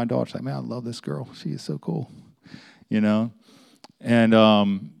thing from my daughter. She's like, man, I love this girl. She is so cool. You know?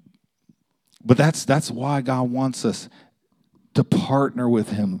 And but that's why God wants us to partner with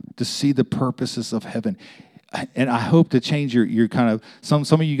him, to see the purposes of heaven. And I hope to change your kind of, some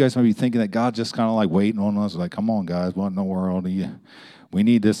of you guys might be thinking that God just kind of like waiting on us, like, come on, guys, what in the world? We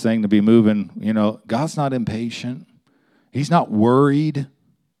need this thing to be moving. You know, God's not impatient. He's not worried.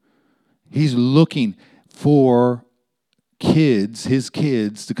 He's looking for his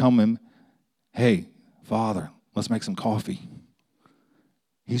kids to come and, hey, Father, let's make some coffee.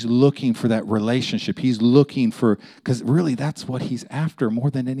 He's looking for that relationship. He's looking for, because really that's what he's after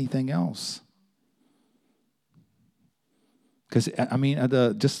more than anything else. Because, I mean,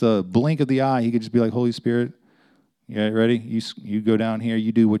 just the blink of the eye, he could just be like, Holy Spirit, yeah, ready? You go down here,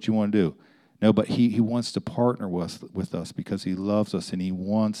 you do what you want to do. No, but he wants to partner with us because he loves us and he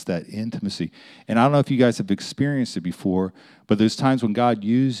wants that intimacy. And I don't know if you guys have experienced it before, but there's times when God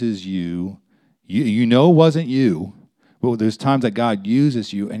uses you know it wasn't you, but there's times that God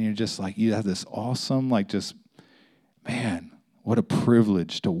uses you and you're just like, you have this awesome, like just, man, what a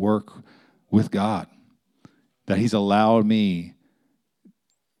privilege to work with God. That he's allowed me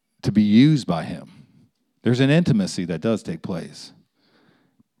to be used by him. There's an intimacy that does take place.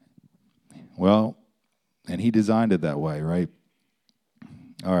 Well, and he designed it that way, right?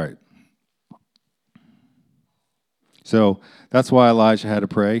 All right. So that's why Elijah had to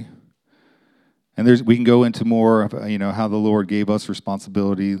pray. And we can go into more of, how the Lord gave us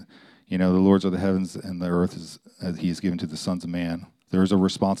responsibility. The Lord's are the heavens and the earth as he has given to the sons of man. There's a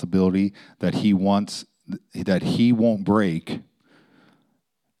responsibility that he wants, that he won't break.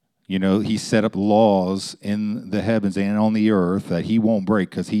 He set up laws in the heavens and on the earth that he won't break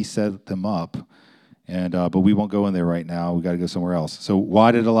because he set them up. And but we won't go in there right now. We got to go somewhere else. So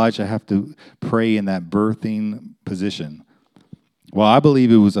why did Elijah have to pray in that birthing position? Well, I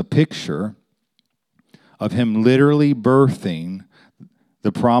believe it was a picture of him literally birthing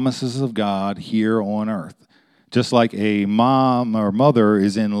the promises of God here on earth. Just like a mom or mother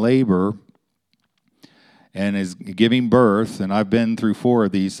is in labor and is giving birth, and I've been through 4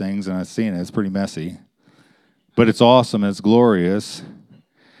 of these things, and I've seen it. It's pretty messy. But it's awesome. It's glorious.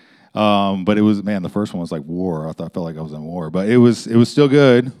 But it was, man, the first one was like war. I felt like I was in war. But it was still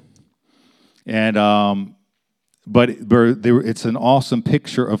good. And but it's an awesome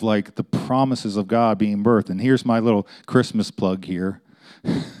picture of like the promises of God being birthed. And here's my little Christmas plug here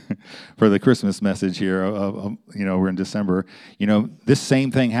for the Christmas message here. We're in December. This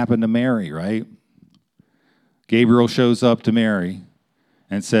same thing happened to Mary, right? Gabriel shows up to Mary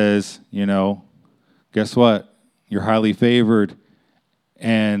and says, guess what? You're highly favored,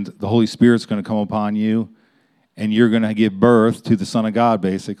 and the Holy Spirit's going to come upon you, and you're going to give birth to the Son of God,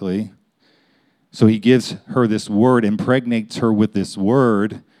 basically. So he gives her this word, impregnates her with this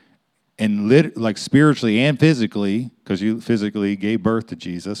word, and like spiritually and physically, because you physically gave birth to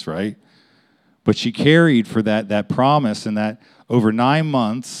Jesus, right? But she carried for that promise, and that over 9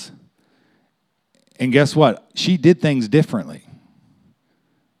 months. And guess what? She did things differently.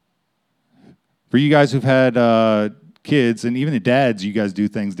 For you guys who've had kids, and even the dads, you guys do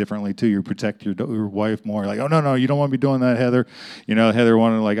things differently too. You protect your wife more. Like, oh, no, you don't want to be doing that, Heather. Heather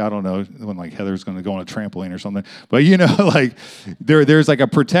wanted, like, I don't know, when like Heather's going to go on a trampoline or something. But, like there's like a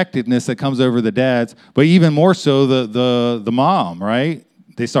protectiveness that comes over the dads. But even more so the mom, right?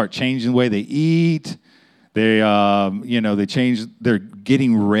 They start changing the way they eat. They, they change, they're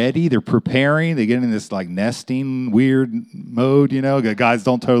getting ready, they're preparing, they get in this like nesting weird mode, the guys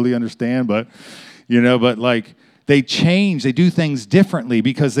don't totally understand, but like they change, they do things differently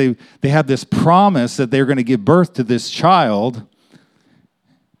because they have this promise that they're going to give birth to this child.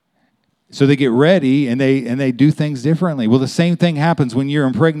 So they get ready and they do things differently. Well, the same thing happens when you're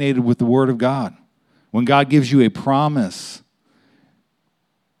impregnated with the Word of God. When God gives you a promise,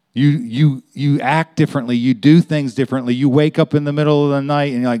 You act differently. You do things differently. You wake up in the middle of the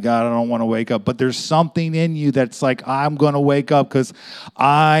night and you're like, God, I don't want to wake up. But there's something in you that's like, I'm going to wake up because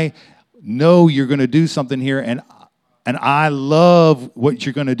I know you're going to do something here, and I love what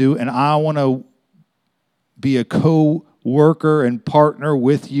you're going to do, and I want to be a co-worker and partner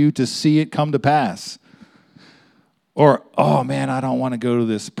with you to see it come to pass. Or, oh, man, I don't want to go to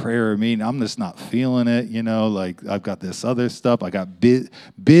this prayer meeting. I'm just not feeling it, like I've got this other stuff. I got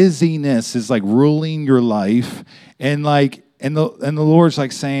busyness is like ruling your life. And the Lord's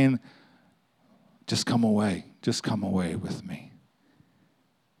like saying, just come away. Just come away with me.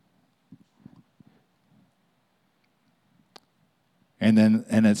 And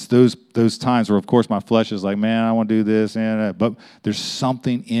it's those times where, of course, my flesh is like, man, I want to do this and that. But there's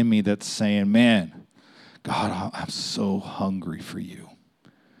something in me that's saying, man, God, I'm so hungry for you.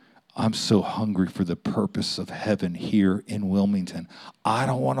 I'm so hungry for the purpose of heaven here in Wilmington. I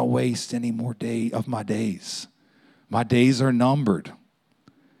don't want to waste any more of my days. My days are numbered.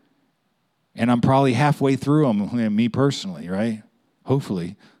 And I'm probably halfway through them, me personally, right?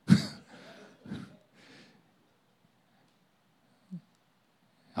 Hopefully.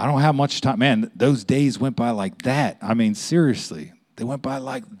 I don't have much time. Man, those days went by like that. I mean, seriously. They went by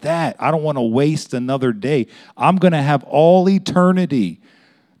like that. I don't want to waste another day. I'm going to have all eternity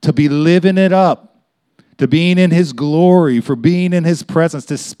to be living it up, to being in his glory, for being in his presence,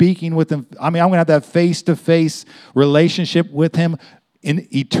 to speaking with him. I mean, I'm going to have that face-to-face relationship with him in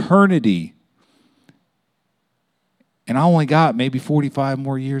eternity. And I only got maybe 45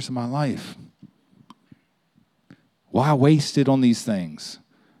 more years of my life. Why waste it on these things?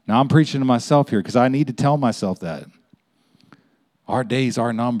 Now, I'm preaching to myself here because I need to tell myself that. Our days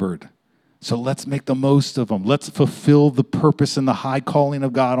are numbered. So let's make the most of them. Let's fulfill the purpose and the high calling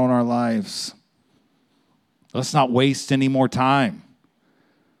of God on our lives. Let's not waste any more time.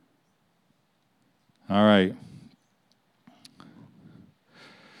 All right.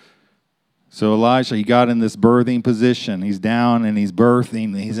 So Elijah, he got in this birthing position. He's down and he's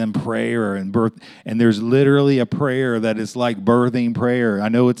birthing. He's in prayer and birth. And there's literally a prayer that is like birthing prayer. I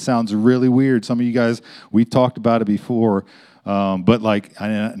know it sounds really weird. Some of you guys, we've talked about it before. But like,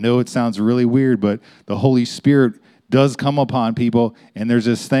 I know it sounds really weird, but the Holy Spirit does come upon people, and there's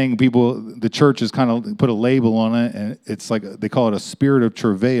this thing, the church has kind of put a label on it, and it's like, they call it a spirit of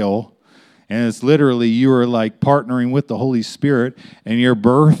travail, and it's literally you are like partnering with the Holy Spirit, and you're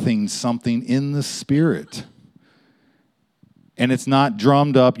birthing something in the Spirit. And it's not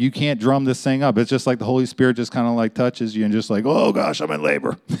drummed up. You can't drum this thing up. It's just like the Holy Spirit just kind of like touches you and just like, oh gosh, I'm in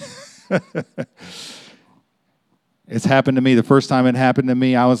labor. It's happened to me. The first time it happened to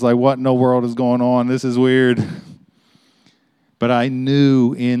me, I was like, what in the world is going on? This is weird. But I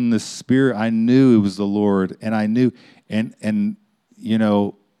knew in the Spirit, I knew it was the Lord, and I knew, and you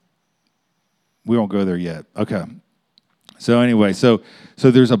know, we won't go there yet. Okay. So anyway, so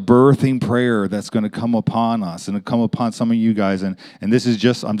there's a birthing prayer that's going to come upon us and come upon some of you guys, and this is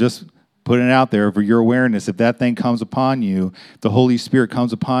just, I'm just putting it out there for your awareness. If that thing comes upon you, the Holy Spirit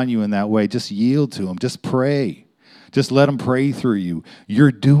comes upon you in that way, just yield to Him. Just pray. Just let Him pray through you.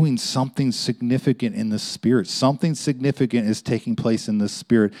 You're doing something significant in the Spirit. Something significant is taking place in the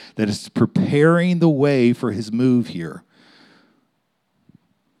Spirit that is preparing the way for His move here.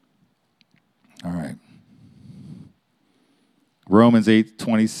 All right. Romans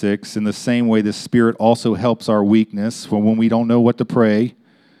 8:26, in the same way the Spirit also helps our weakness, for when we don't know what to pray,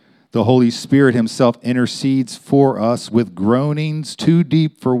 the Holy Spirit Himself intercedes for us with groanings too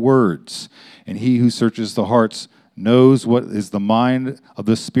deep for words. And He who searches the hearts knows what is the mind of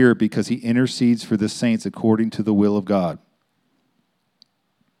the Spirit, because He intercedes for the saints according to the will of God.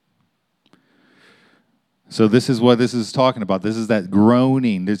 So this is what this is talking about. This is that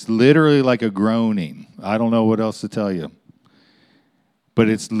groaning. It's literally like a groaning. I don't know what else to tell you. But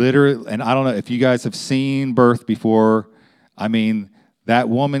it's literally, and I don't know if you guys have seen birth before. I mean, that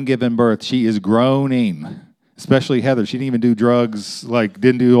woman giving birth, she is groaning. Especially Heather. She didn't even do drugs, like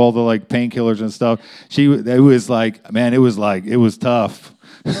didn't do all the like painkillers and stuff. It was tough.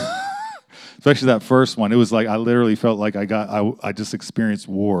 Especially that first one. It was like I literally felt like I just experienced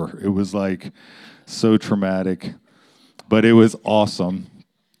war. It was like so traumatic. But it was awesome.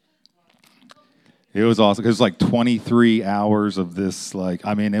 It was awesome. It was like 23 hours of this, like,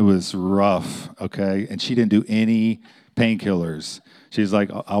 I mean, it was rough, okay? And she didn't do any painkillers. She's like,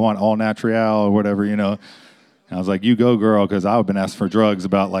 I want all natural or whatever, you know. And I was like, you go, girl, because I've been asked for drugs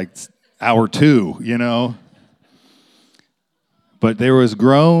about like hour 2, you know. But there was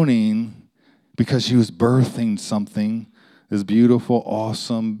groaning because she was birthing something. This beautiful,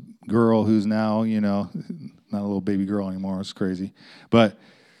 awesome girl who's now, you know, not a little baby girl anymore. It's crazy. But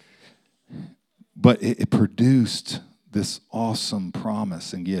it produced this awesome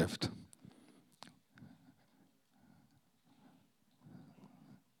promise and gift.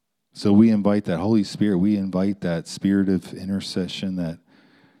 So we invite that Holy Spirit. We invite that spirit of intercession, that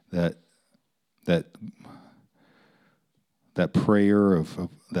prayer of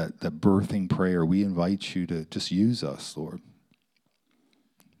that birthing prayer. We invite you to just use us, Lord.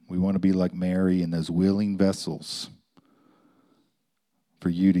 We want to be like Mary in those willing vessels for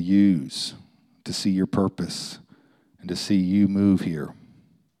you to use, to see your purpose and to see you move here.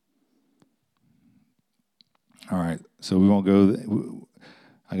 All right, so we won't go.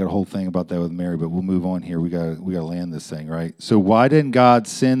 I got a whole thing about that with Mary, but we'll move on here. We got to land this thing, right? So why didn't God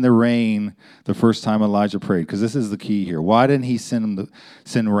send the rain the first time Elijah prayed? Because this is the key here. Why didn't He send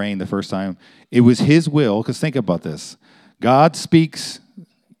rain the first time? It was His will. Because think about this: God speaks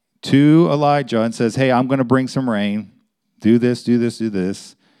to Elijah and says, "Hey, I'm going to bring some rain. Do this, do this, do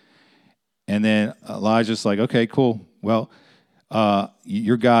this." And then Elijah's like, okay, cool. Well,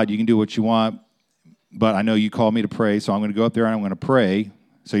 you're God. You can do what you want. But I know you called me to pray, so I'm going to go up there and I'm going to pray.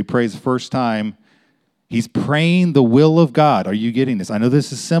 So he prays the first time. He's praying the will of God. Are you getting this? I know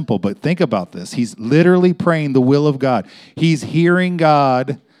this is simple, but think about this. He's literally praying the will of God. He's hearing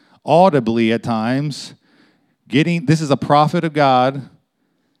God audibly at times. This is a prophet of God,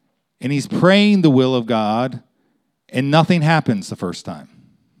 and he's praying the will of God, and nothing happens the first time.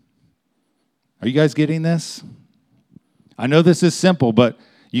 Are you guys getting this? I know this is simple, but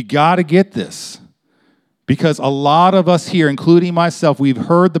you got to get this. Because a lot of us here, including myself, we've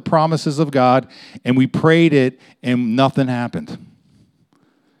heard the promises of God, and we prayed it, and nothing happened.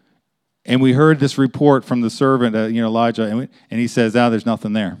 And we heard this report from the servant, Elijah, and he says, there's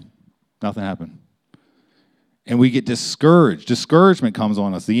nothing there. Nothing happened. And we get discouraged. Discouragement comes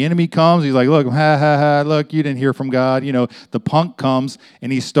on us. The enemy comes. He's like, look, look, you didn't hear from God. You know, the punk comes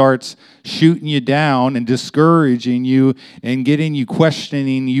and he starts shooting you down and discouraging you and getting you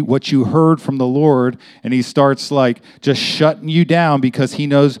questioning what you heard from the Lord. And he starts like just shutting you down because he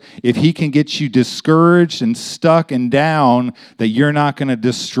knows if he can get you discouraged and stuck and down, that you're not going to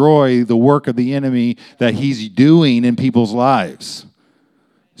destroy the work of the enemy that he's doing in people's lives.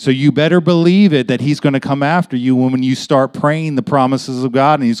 So you better believe it that he's going to come after you when you start praying the promises of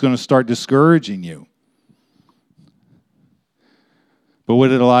God, and he's going to start discouraging you. But what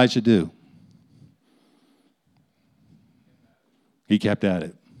did Elijah do? He kept at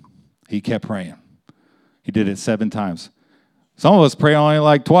it. He kept praying. He did it 7 times. Some of us pray only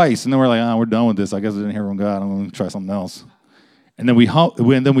like twice, and then we're like, we're done with this. I guess I didn't hear from God. I'm going to try something else. And then we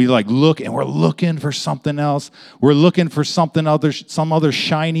like look, and we're looking for something else. We're looking for something other, some other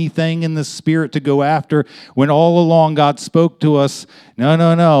shiny thing in the spirit to go after. When all along God spoke to us,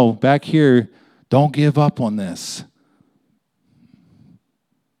 no, back here, don't give up on this.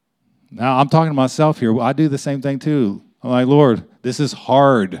 Now I'm talking to myself here. I do the same thing too. I'm like, Lord, this is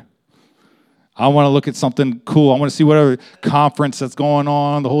hard. I want to look at something cool. I want to see whatever conference that's going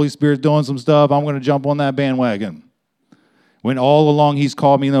on. The Holy Spirit's doing some stuff. I'm going to jump on that bandwagon. When all along he's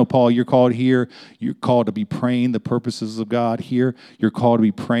called me, no, Paul, you're called here. You're called to be praying the purposes of God here. You're called to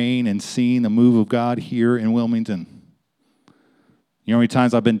be praying and seeing the move of God here in Wilmington. You know how many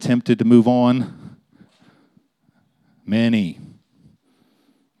times I've been tempted to move on? Many.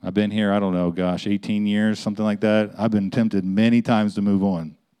 I've been here, 18 years, something like that. I've been tempted many times to move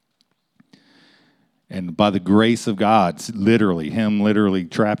on. And by the grace of God, him literally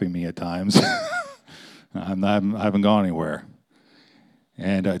trapping me at times, I haven't gone anywhere.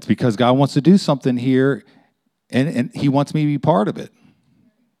 And it's because God wants to do something here, and he wants me to be part of it.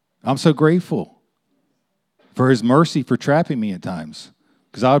 I'm so grateful for his mercy for trapping me at times.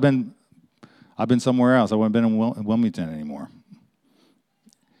 Because I've been somewhere else. I wouldn't have been in Wilmington anymore.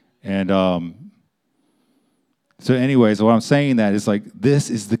 And so anyways, what I'm saying that is like, this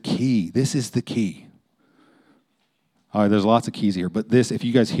is the key. This is the key. All right, there's lots of keys here, but this, if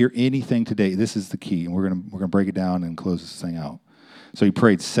you guys hear anything today, this is the key, and we're gonna break it down and close this thing out. So he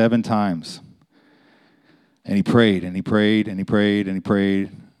prayed 7 times, and he prayed, and he prayed, and he prayed, and he prayed,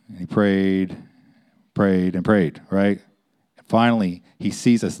 and he prayed, and prayed, right? And finally, he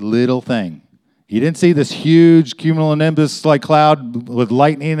sees this little thing. He didn't see this huge cumulonimbus like cloud with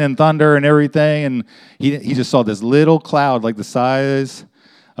lightning and thunder and everything, and he just saw this little cloud like the size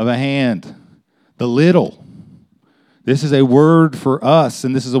of a hand. The little. This is a word for us,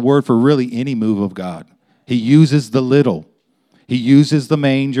 and this is a word for really any move of God. He uses the little. He uses the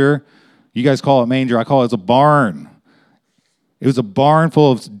manger. You guys call it manger. I call it a barn. It was a barn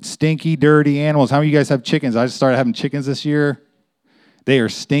full of stinky, dirty animals. How many of you guys have chickens? I just started having chickens this year. They are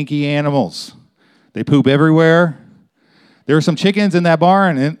stinky animals. They poop everywhere. There are some chickens in that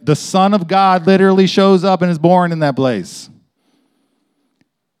barn, and the Son of God literally shows up and is born in that place.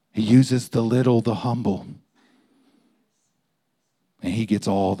 He uses the little, the humble. And he gets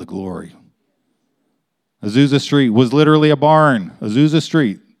all the glory. Azusa Street was literally a barn. Azusa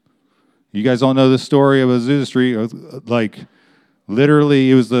Street. You guys all know the story of Azusa Street. Like, literally,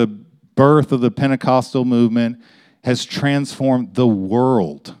 it was the birth of the Pentecostal movement, has transformed the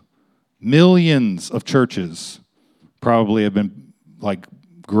world. Millions of churches probably have been, like,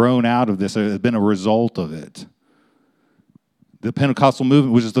 grown out of this, have been a result of it. The Pentecostal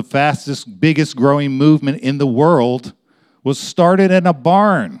movement, which is the fastest, biggest growing movement in the world, was started in a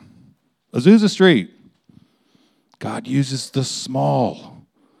barn, Azusa Street. God uses the small.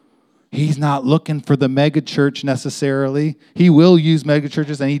 He's not looking for the mega church necessarily. He will use mega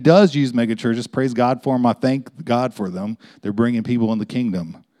churches, and he does use mega churches. Praise God for them. I thank God for them. They're bringing people in the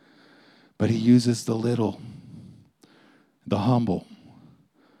kingdom. But he uses the little, the humble,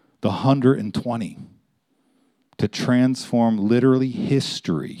 the 120 to transform literally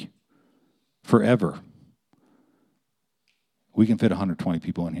history forever. We can fit 120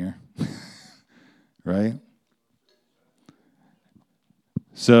 people in here, right?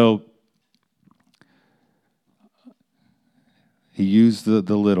 So he used the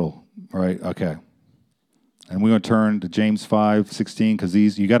little, right? Okay. And we're going to turn to James 5:16 because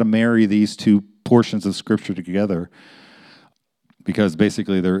you got to marry these two portions of Scripture together because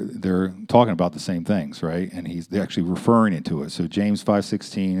basically they're talking about the same things, right? And they're actually referring it to it. So James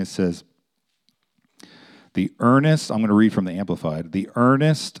 5:16, it says, I'm going to read from the Amplified, the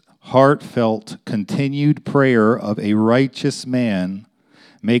earnest, heartfelt, continued prayer of a righteous man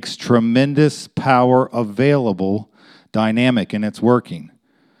makes tremendous power available, dynamic in its working.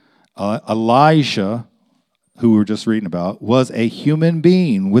 Elijah, who we were just reading about, was a human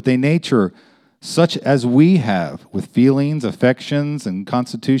being with a nature such as we have, with feelings, affections, and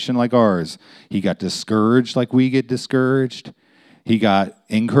constitution like ours. He got discouraged like we get discouraged. He got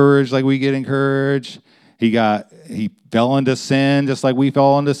encouraged like we get encouraged. He fell into sin just like we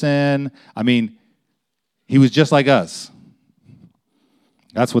fell into sin. I mean, he was just like us.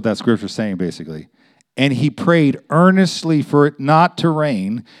 That's what that scripture is saying, basically. And he prayed earnestly for it not to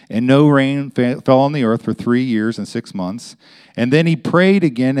rain, and no rain fell on the earth for 3 years and 6 months. And then he prayed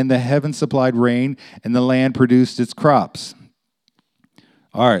again, and the heavens supplied rain, and the land produced its crops.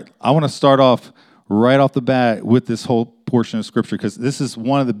 All right, I want to start off right off the bat with this whole portion of Scripture, because this is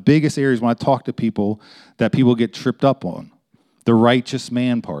one of the biggest areas when I talk to people that people get tripped up on, the righteous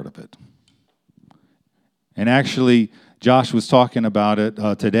man part of it. And actually, Josh was talking about it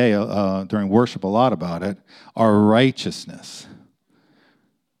today during worship a lot about it, our righteousness.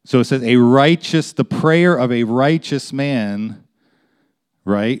 So it says the prayer of a righteous man,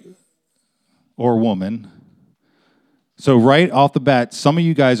 right, or woman. So right off the bat, some of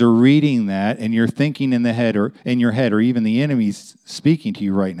you guys are reading that and you're thinking in your head, or even the enemy's speaking to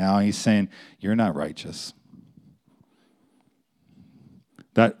you right now, and he's saying, you're not righteous.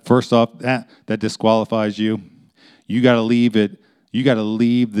 That first off, that disqualifies you. You got to leave it. You got to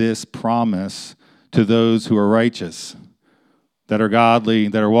leave this promise to those who are righteous, that are godly,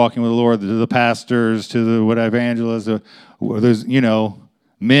 that are walking with the Lord, to the pastors, to the evangelists, there's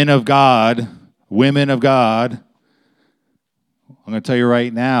men of God, women of God. I'm going to tell you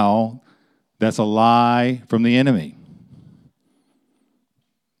right now, that's a lie from the enemy.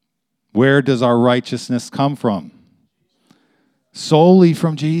 Where does our righteousness come from? Solely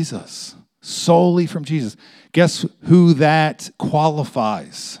from Jesus. Solely from Jesus. Guess who that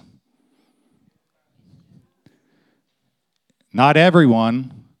qualifies? Not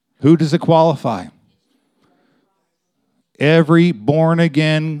everyone. Who does it qualify? Every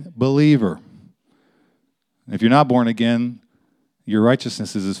born-again believer. If you're not born again, your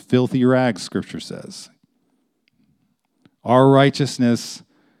righteousness is as filthy rags, Scripture says. Our righteousness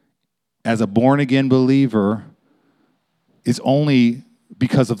as a born-again believer is only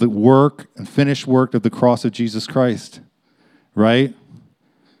because of the work and finished work of the cross of Jesus Christ, right?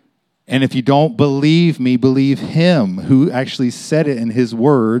 And if you don't believe me, believe him who actually said it in his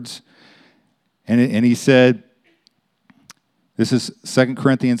words. And he said, this is 2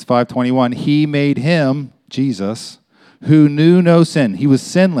 Corinthians 5:21, he made him, Jesus, who knew no sin. He was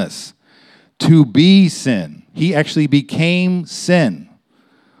sinless, to be sin. He actually became sin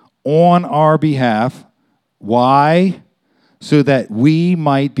on our behalf. Why? So that we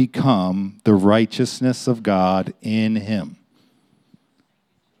might become the righteousness of God in him.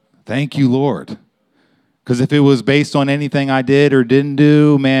 Thank you, Lord. Because if it was based on anything I did or didn't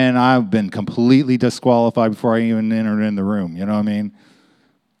do, man, I've been completely disqualified before I even entered in the room. You know what I mean?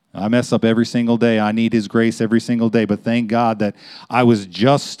 I mess up every single day. I need his grace every single day. But thank God that I was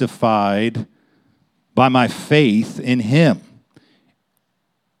justified by my faith in him.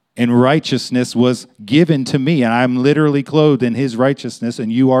 And righteousness was given to me. And I'm literally clothed in his righteousness,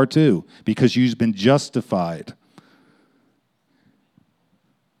 and you are too, because you've been justified.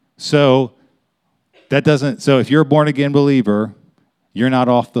 So if you're a born-again believer, you're not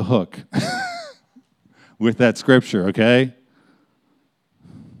off the hook with that scripture, okay?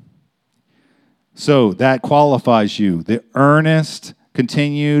 So that qualifies you. The earnest,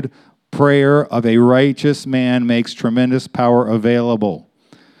 continued prayer of a righteous man makes tremendous power available.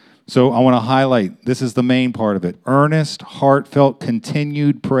 So I want to highlight, this is the main part of it. Earnest, heartfelt,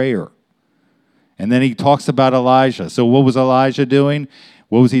 continued prayer. And then he talks about Elijah. So what was Elijah doing?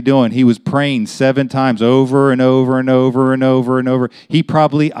 What was he doing? He was praying 7 times over and over and over and over and over. He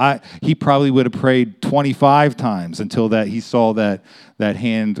probably would have prayed 25 times until that he saw that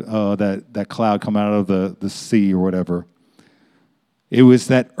hand, that cloud come out of the sea or whatever. It was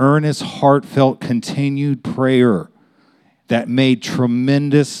that earnest, heartfelt, continued prayer that made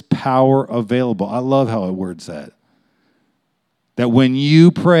tremendous power available. I love how it words that. That when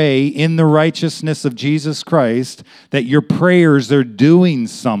you pray in the righteousness of Jesus Christ, that your prayers are doing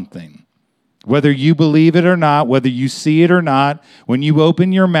something. Whether you believe it or not, whether you see it or not, when you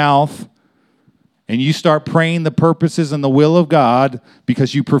open your mouth and you start praying the purposes and the will of God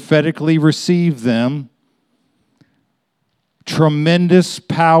because you prophetically receive them, tremendous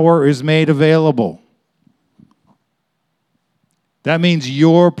power is made available. That means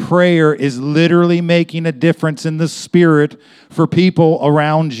your prayer is literally making a difference in the spirit for people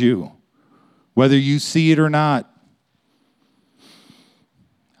around you, whether you see it or not.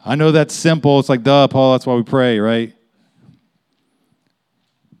 I know that's simple. It's like, duh, Paul, that's why we pray, right?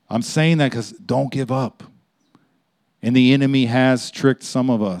 I'm saying that because don't give up. And the enemy has tricked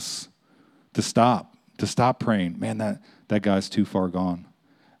some of us to stop praying. Man, that guy's too far gone.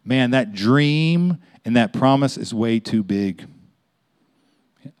 Man, that dream and that promise is way too big.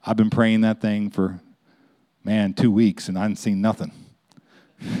 I've been praying that thing for, 2 weeks, and I haven't seen nothing.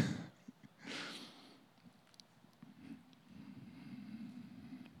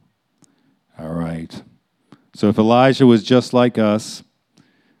 All right. night. So if Elijah was just like us,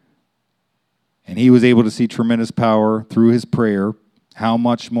 and he was able to see tremendous power through his prayer, how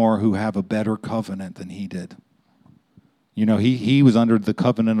much more who have a better covenant than he did? You know, he was under the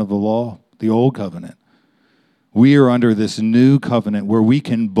covenant of the law, the old covenant. We are under this new covenant where we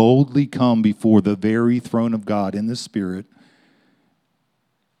can boldly come before the very throne of God in the Spirit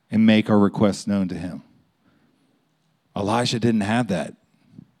and make our requests known to him. Elijah didn't have that.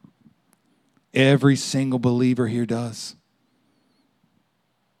 Every single believer here does.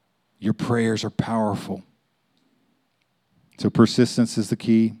 Your prayers are powerful. So persistence is the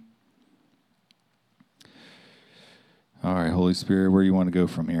key. All right, Holy Spirit, where do you want to go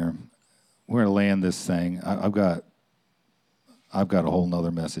from here? We're going to land this thing. I've got a whole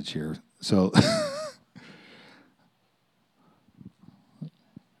nother message here. So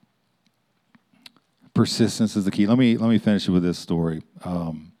persistence is the key. Let me finish it with this story.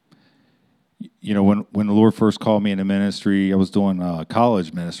 You know, when the Lord first called me into ministry, I was doing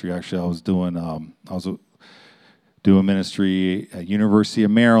college ministry. Actually, I was doing ministry at University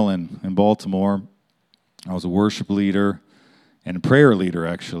of Maryland in Baltimore. I was a worship leader and a prayer leader,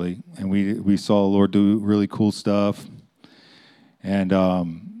 actually, and we saw the Lord do really cool stuff. And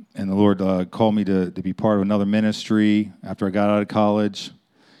the Lord called me to be part of another ministry after I got out of college.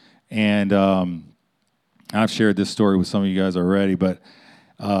 And I've shared this story with some of you guys already, but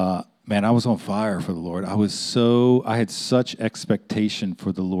man, I was on fire for the Lord. I had such expectation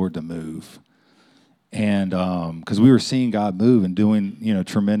for the Lord to move. And because we were seeing God move and doing, you know,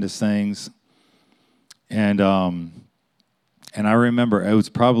 tremendous things. And I remember it was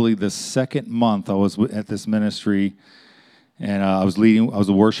probably the second month I was at this ministry, and I was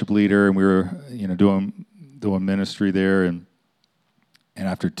a worship leader, and we were, you know, doing ministry there. And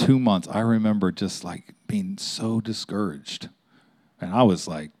after 2 months, I remember just like being so discouraged, and I was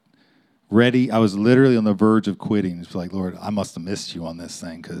like ready. I was literally on the verge of quitting. It's like, Lord, I must have missed you on this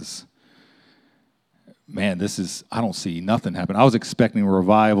thing, because man, I don't see nothing happen. I was expecting a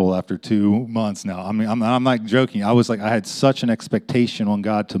revival after 2 months now. I mean, I'm not joking. I was like, I had such an expectation on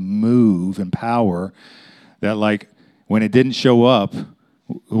God to move in power that, like, when he didn't show up in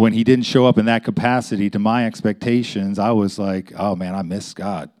that capacity to my expectations, I was like, oh man, I missed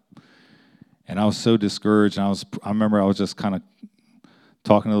God. And I was so discouraged. And I remember I was just kind of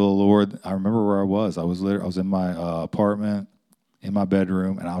talking to the Lord. I remember where I was. I was in my apartment, in my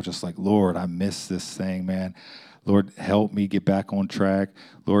bedroom, and I was just like, Lord, I miss this thing, man. Lord, help me get back on track.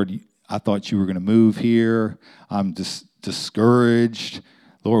 Lord, I thought you were going to move here. I'm just discouraged.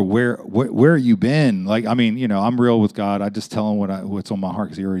 Lord, where you been? Like, I mean, you know, I'm real with God. I just tell him what's on my heart,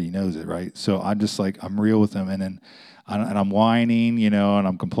 because he already knows it, right? So I'm just like, I'm real with him, and then I'm whining, you know, and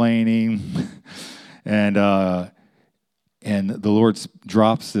I'm complaining, and the Lord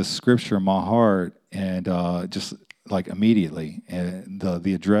drops this scripture in my heart, and just like immediately, and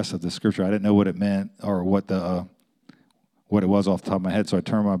the address of the scripture, I didn't know what it meant or what it was off the top of my head. So I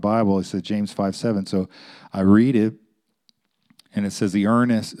turned my Bible. It said James 5:7. So I read it, and it says the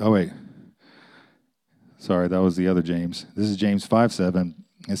earnest. Oh wait, sorry, that was the other James. This is James 5:7.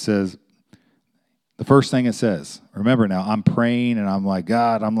 It says, the first thing it says. Remember now, I'm praying, and I'm like,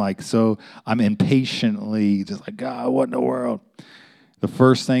 God, I'm impatiently just like, God, what in the world? The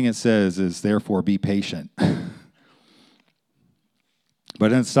first thing it says is, therefore, be patient. But it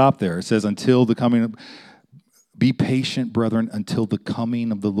doesn't stop there. It says, be patient, brethren, until the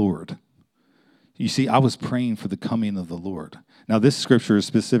coming of the Lord. You see, I was praying for the coming of the Lord. Now, this scripture is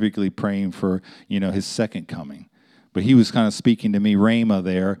specifically praying for, you know, his second coming. But he was kind of speaking to me, Rhema,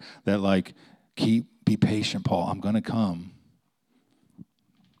 there, that like, be patient, Paul. I'm going to come.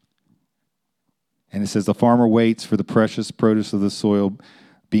 And it says, the farmer waits for the precious produce of the soil,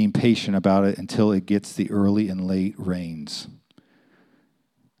 being patient about it until it gets the early and late rains.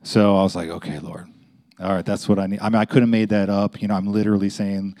 So I was like, okay, Lord. All right, that's what I need. I mean, I could have made that up. You know, I'm literally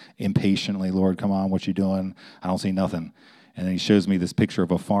saying impatiently, Lord, come on, what you doing? I don't see nothing. And then he shows me this picture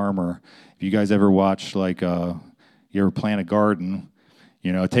of a farmer. If you guys ever watched, like, you ever plant a garden,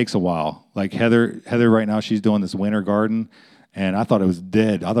 you know, it takes a while. Like Heather right now, she's doing this winter garden, and I thought it was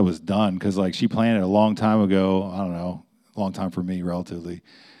dead. I thought it was done, because, like, she planted a long time ago. I don't know, a long time for me, relatively.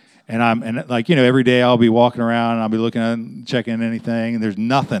 And like, you know, every day I'll be walking around and I'll be looking at, checking anything, and there's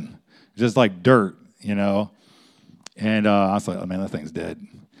nothing, just like dirt, you know. And I was like, oh man, that thing's dead.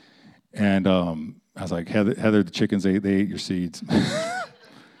 And I was like, Heather, the chickens, they ate your seeds.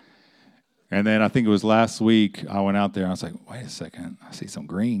 And then I think it was last week I went out there and I was like, wait a second, I see some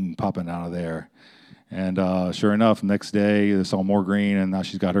green popping out of there. And sure enough, next day, it's all more green, and now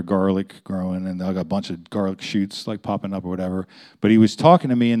she's got her garlic growing, and I got a bunch of garlic shoots like popping up or whatever. But he was talking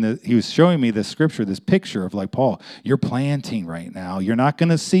to me, and he was showing me this scripture, this picture of like, Paul, you're planting right now. You're not going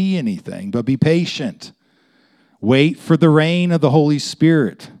to see anything, but be patient. Wait for the rain of the Holy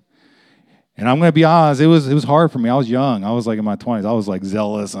Spirit. And I'm going to be honest, it was hard for me. I was young. I was like in my 20s. I was like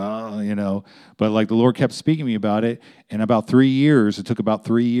zealous, But like the Lord kept speaking to me about it. And about 3 years, it took about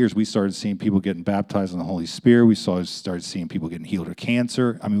 3 years, we started seeing people getting baptized in the Holy Spirit. We started seeing people getting healed of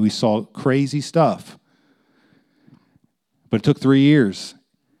cancer. I mean, we saw crazy stuff. But it took 3 years.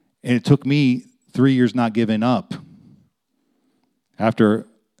 And it took me 3 years not giving up. After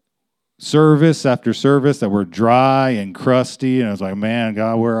service after service that were dry and crusty, and I was like, man,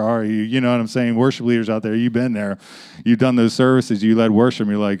 God, where are you? You know what I'm saying? Worship leaders out there, you've been there. You've done those services. You led worship.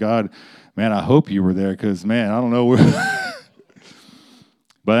 You're like, God, man, I hope you were there because, man, I don't know where.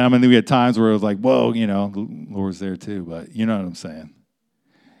 But I mean, we had times where it was like, whoa, the Lord's there too. But you know what I'm saying?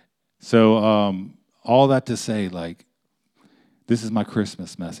 So all that to say, like, this is my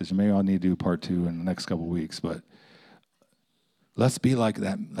Christmas message. Maybe I'll need to do part 2 in the next couple of weeks, but let's be like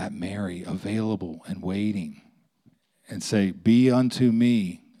that Mary, available and waiting, and say, be unto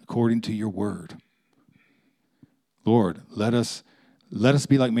me according to your word. Lord, let us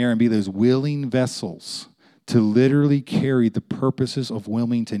be like Mary and be those willing vessels to literally carry the purposes of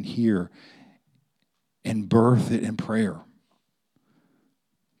Wilmington here and birth it in prayer,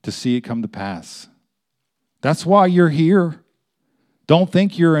 to see it come to pass. That's why you're here. Don't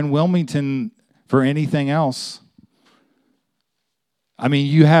think you're in Wilmington for anything else. I mean,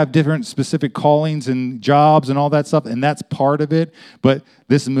 you have different specific callings and jobs and all that stuff, and that's part of it. But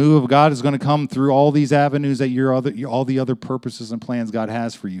this move of God is going to come through all these avenues that all the other purposes and plans God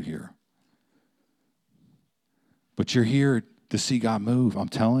has for you here. But you're here to see God move, I'm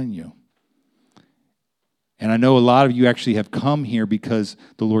telling you. And I know a lot of you actually have come here because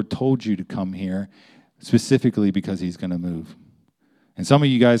the Lord told you to come here, specifically because he's going to move. And some of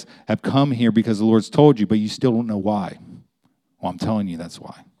you guys have come here because the Lord's told you, but you still don't know why. Well, I'm telling you that's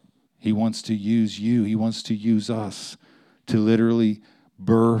why. He wants to use you. He wants to use us to literally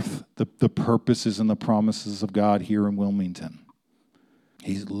birth the purposes and the promises of God here in Wilmington.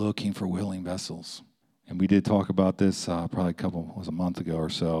 He's looking for willing vessels. And we did talk about this probably a month ago or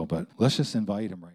so, but let's just invite him right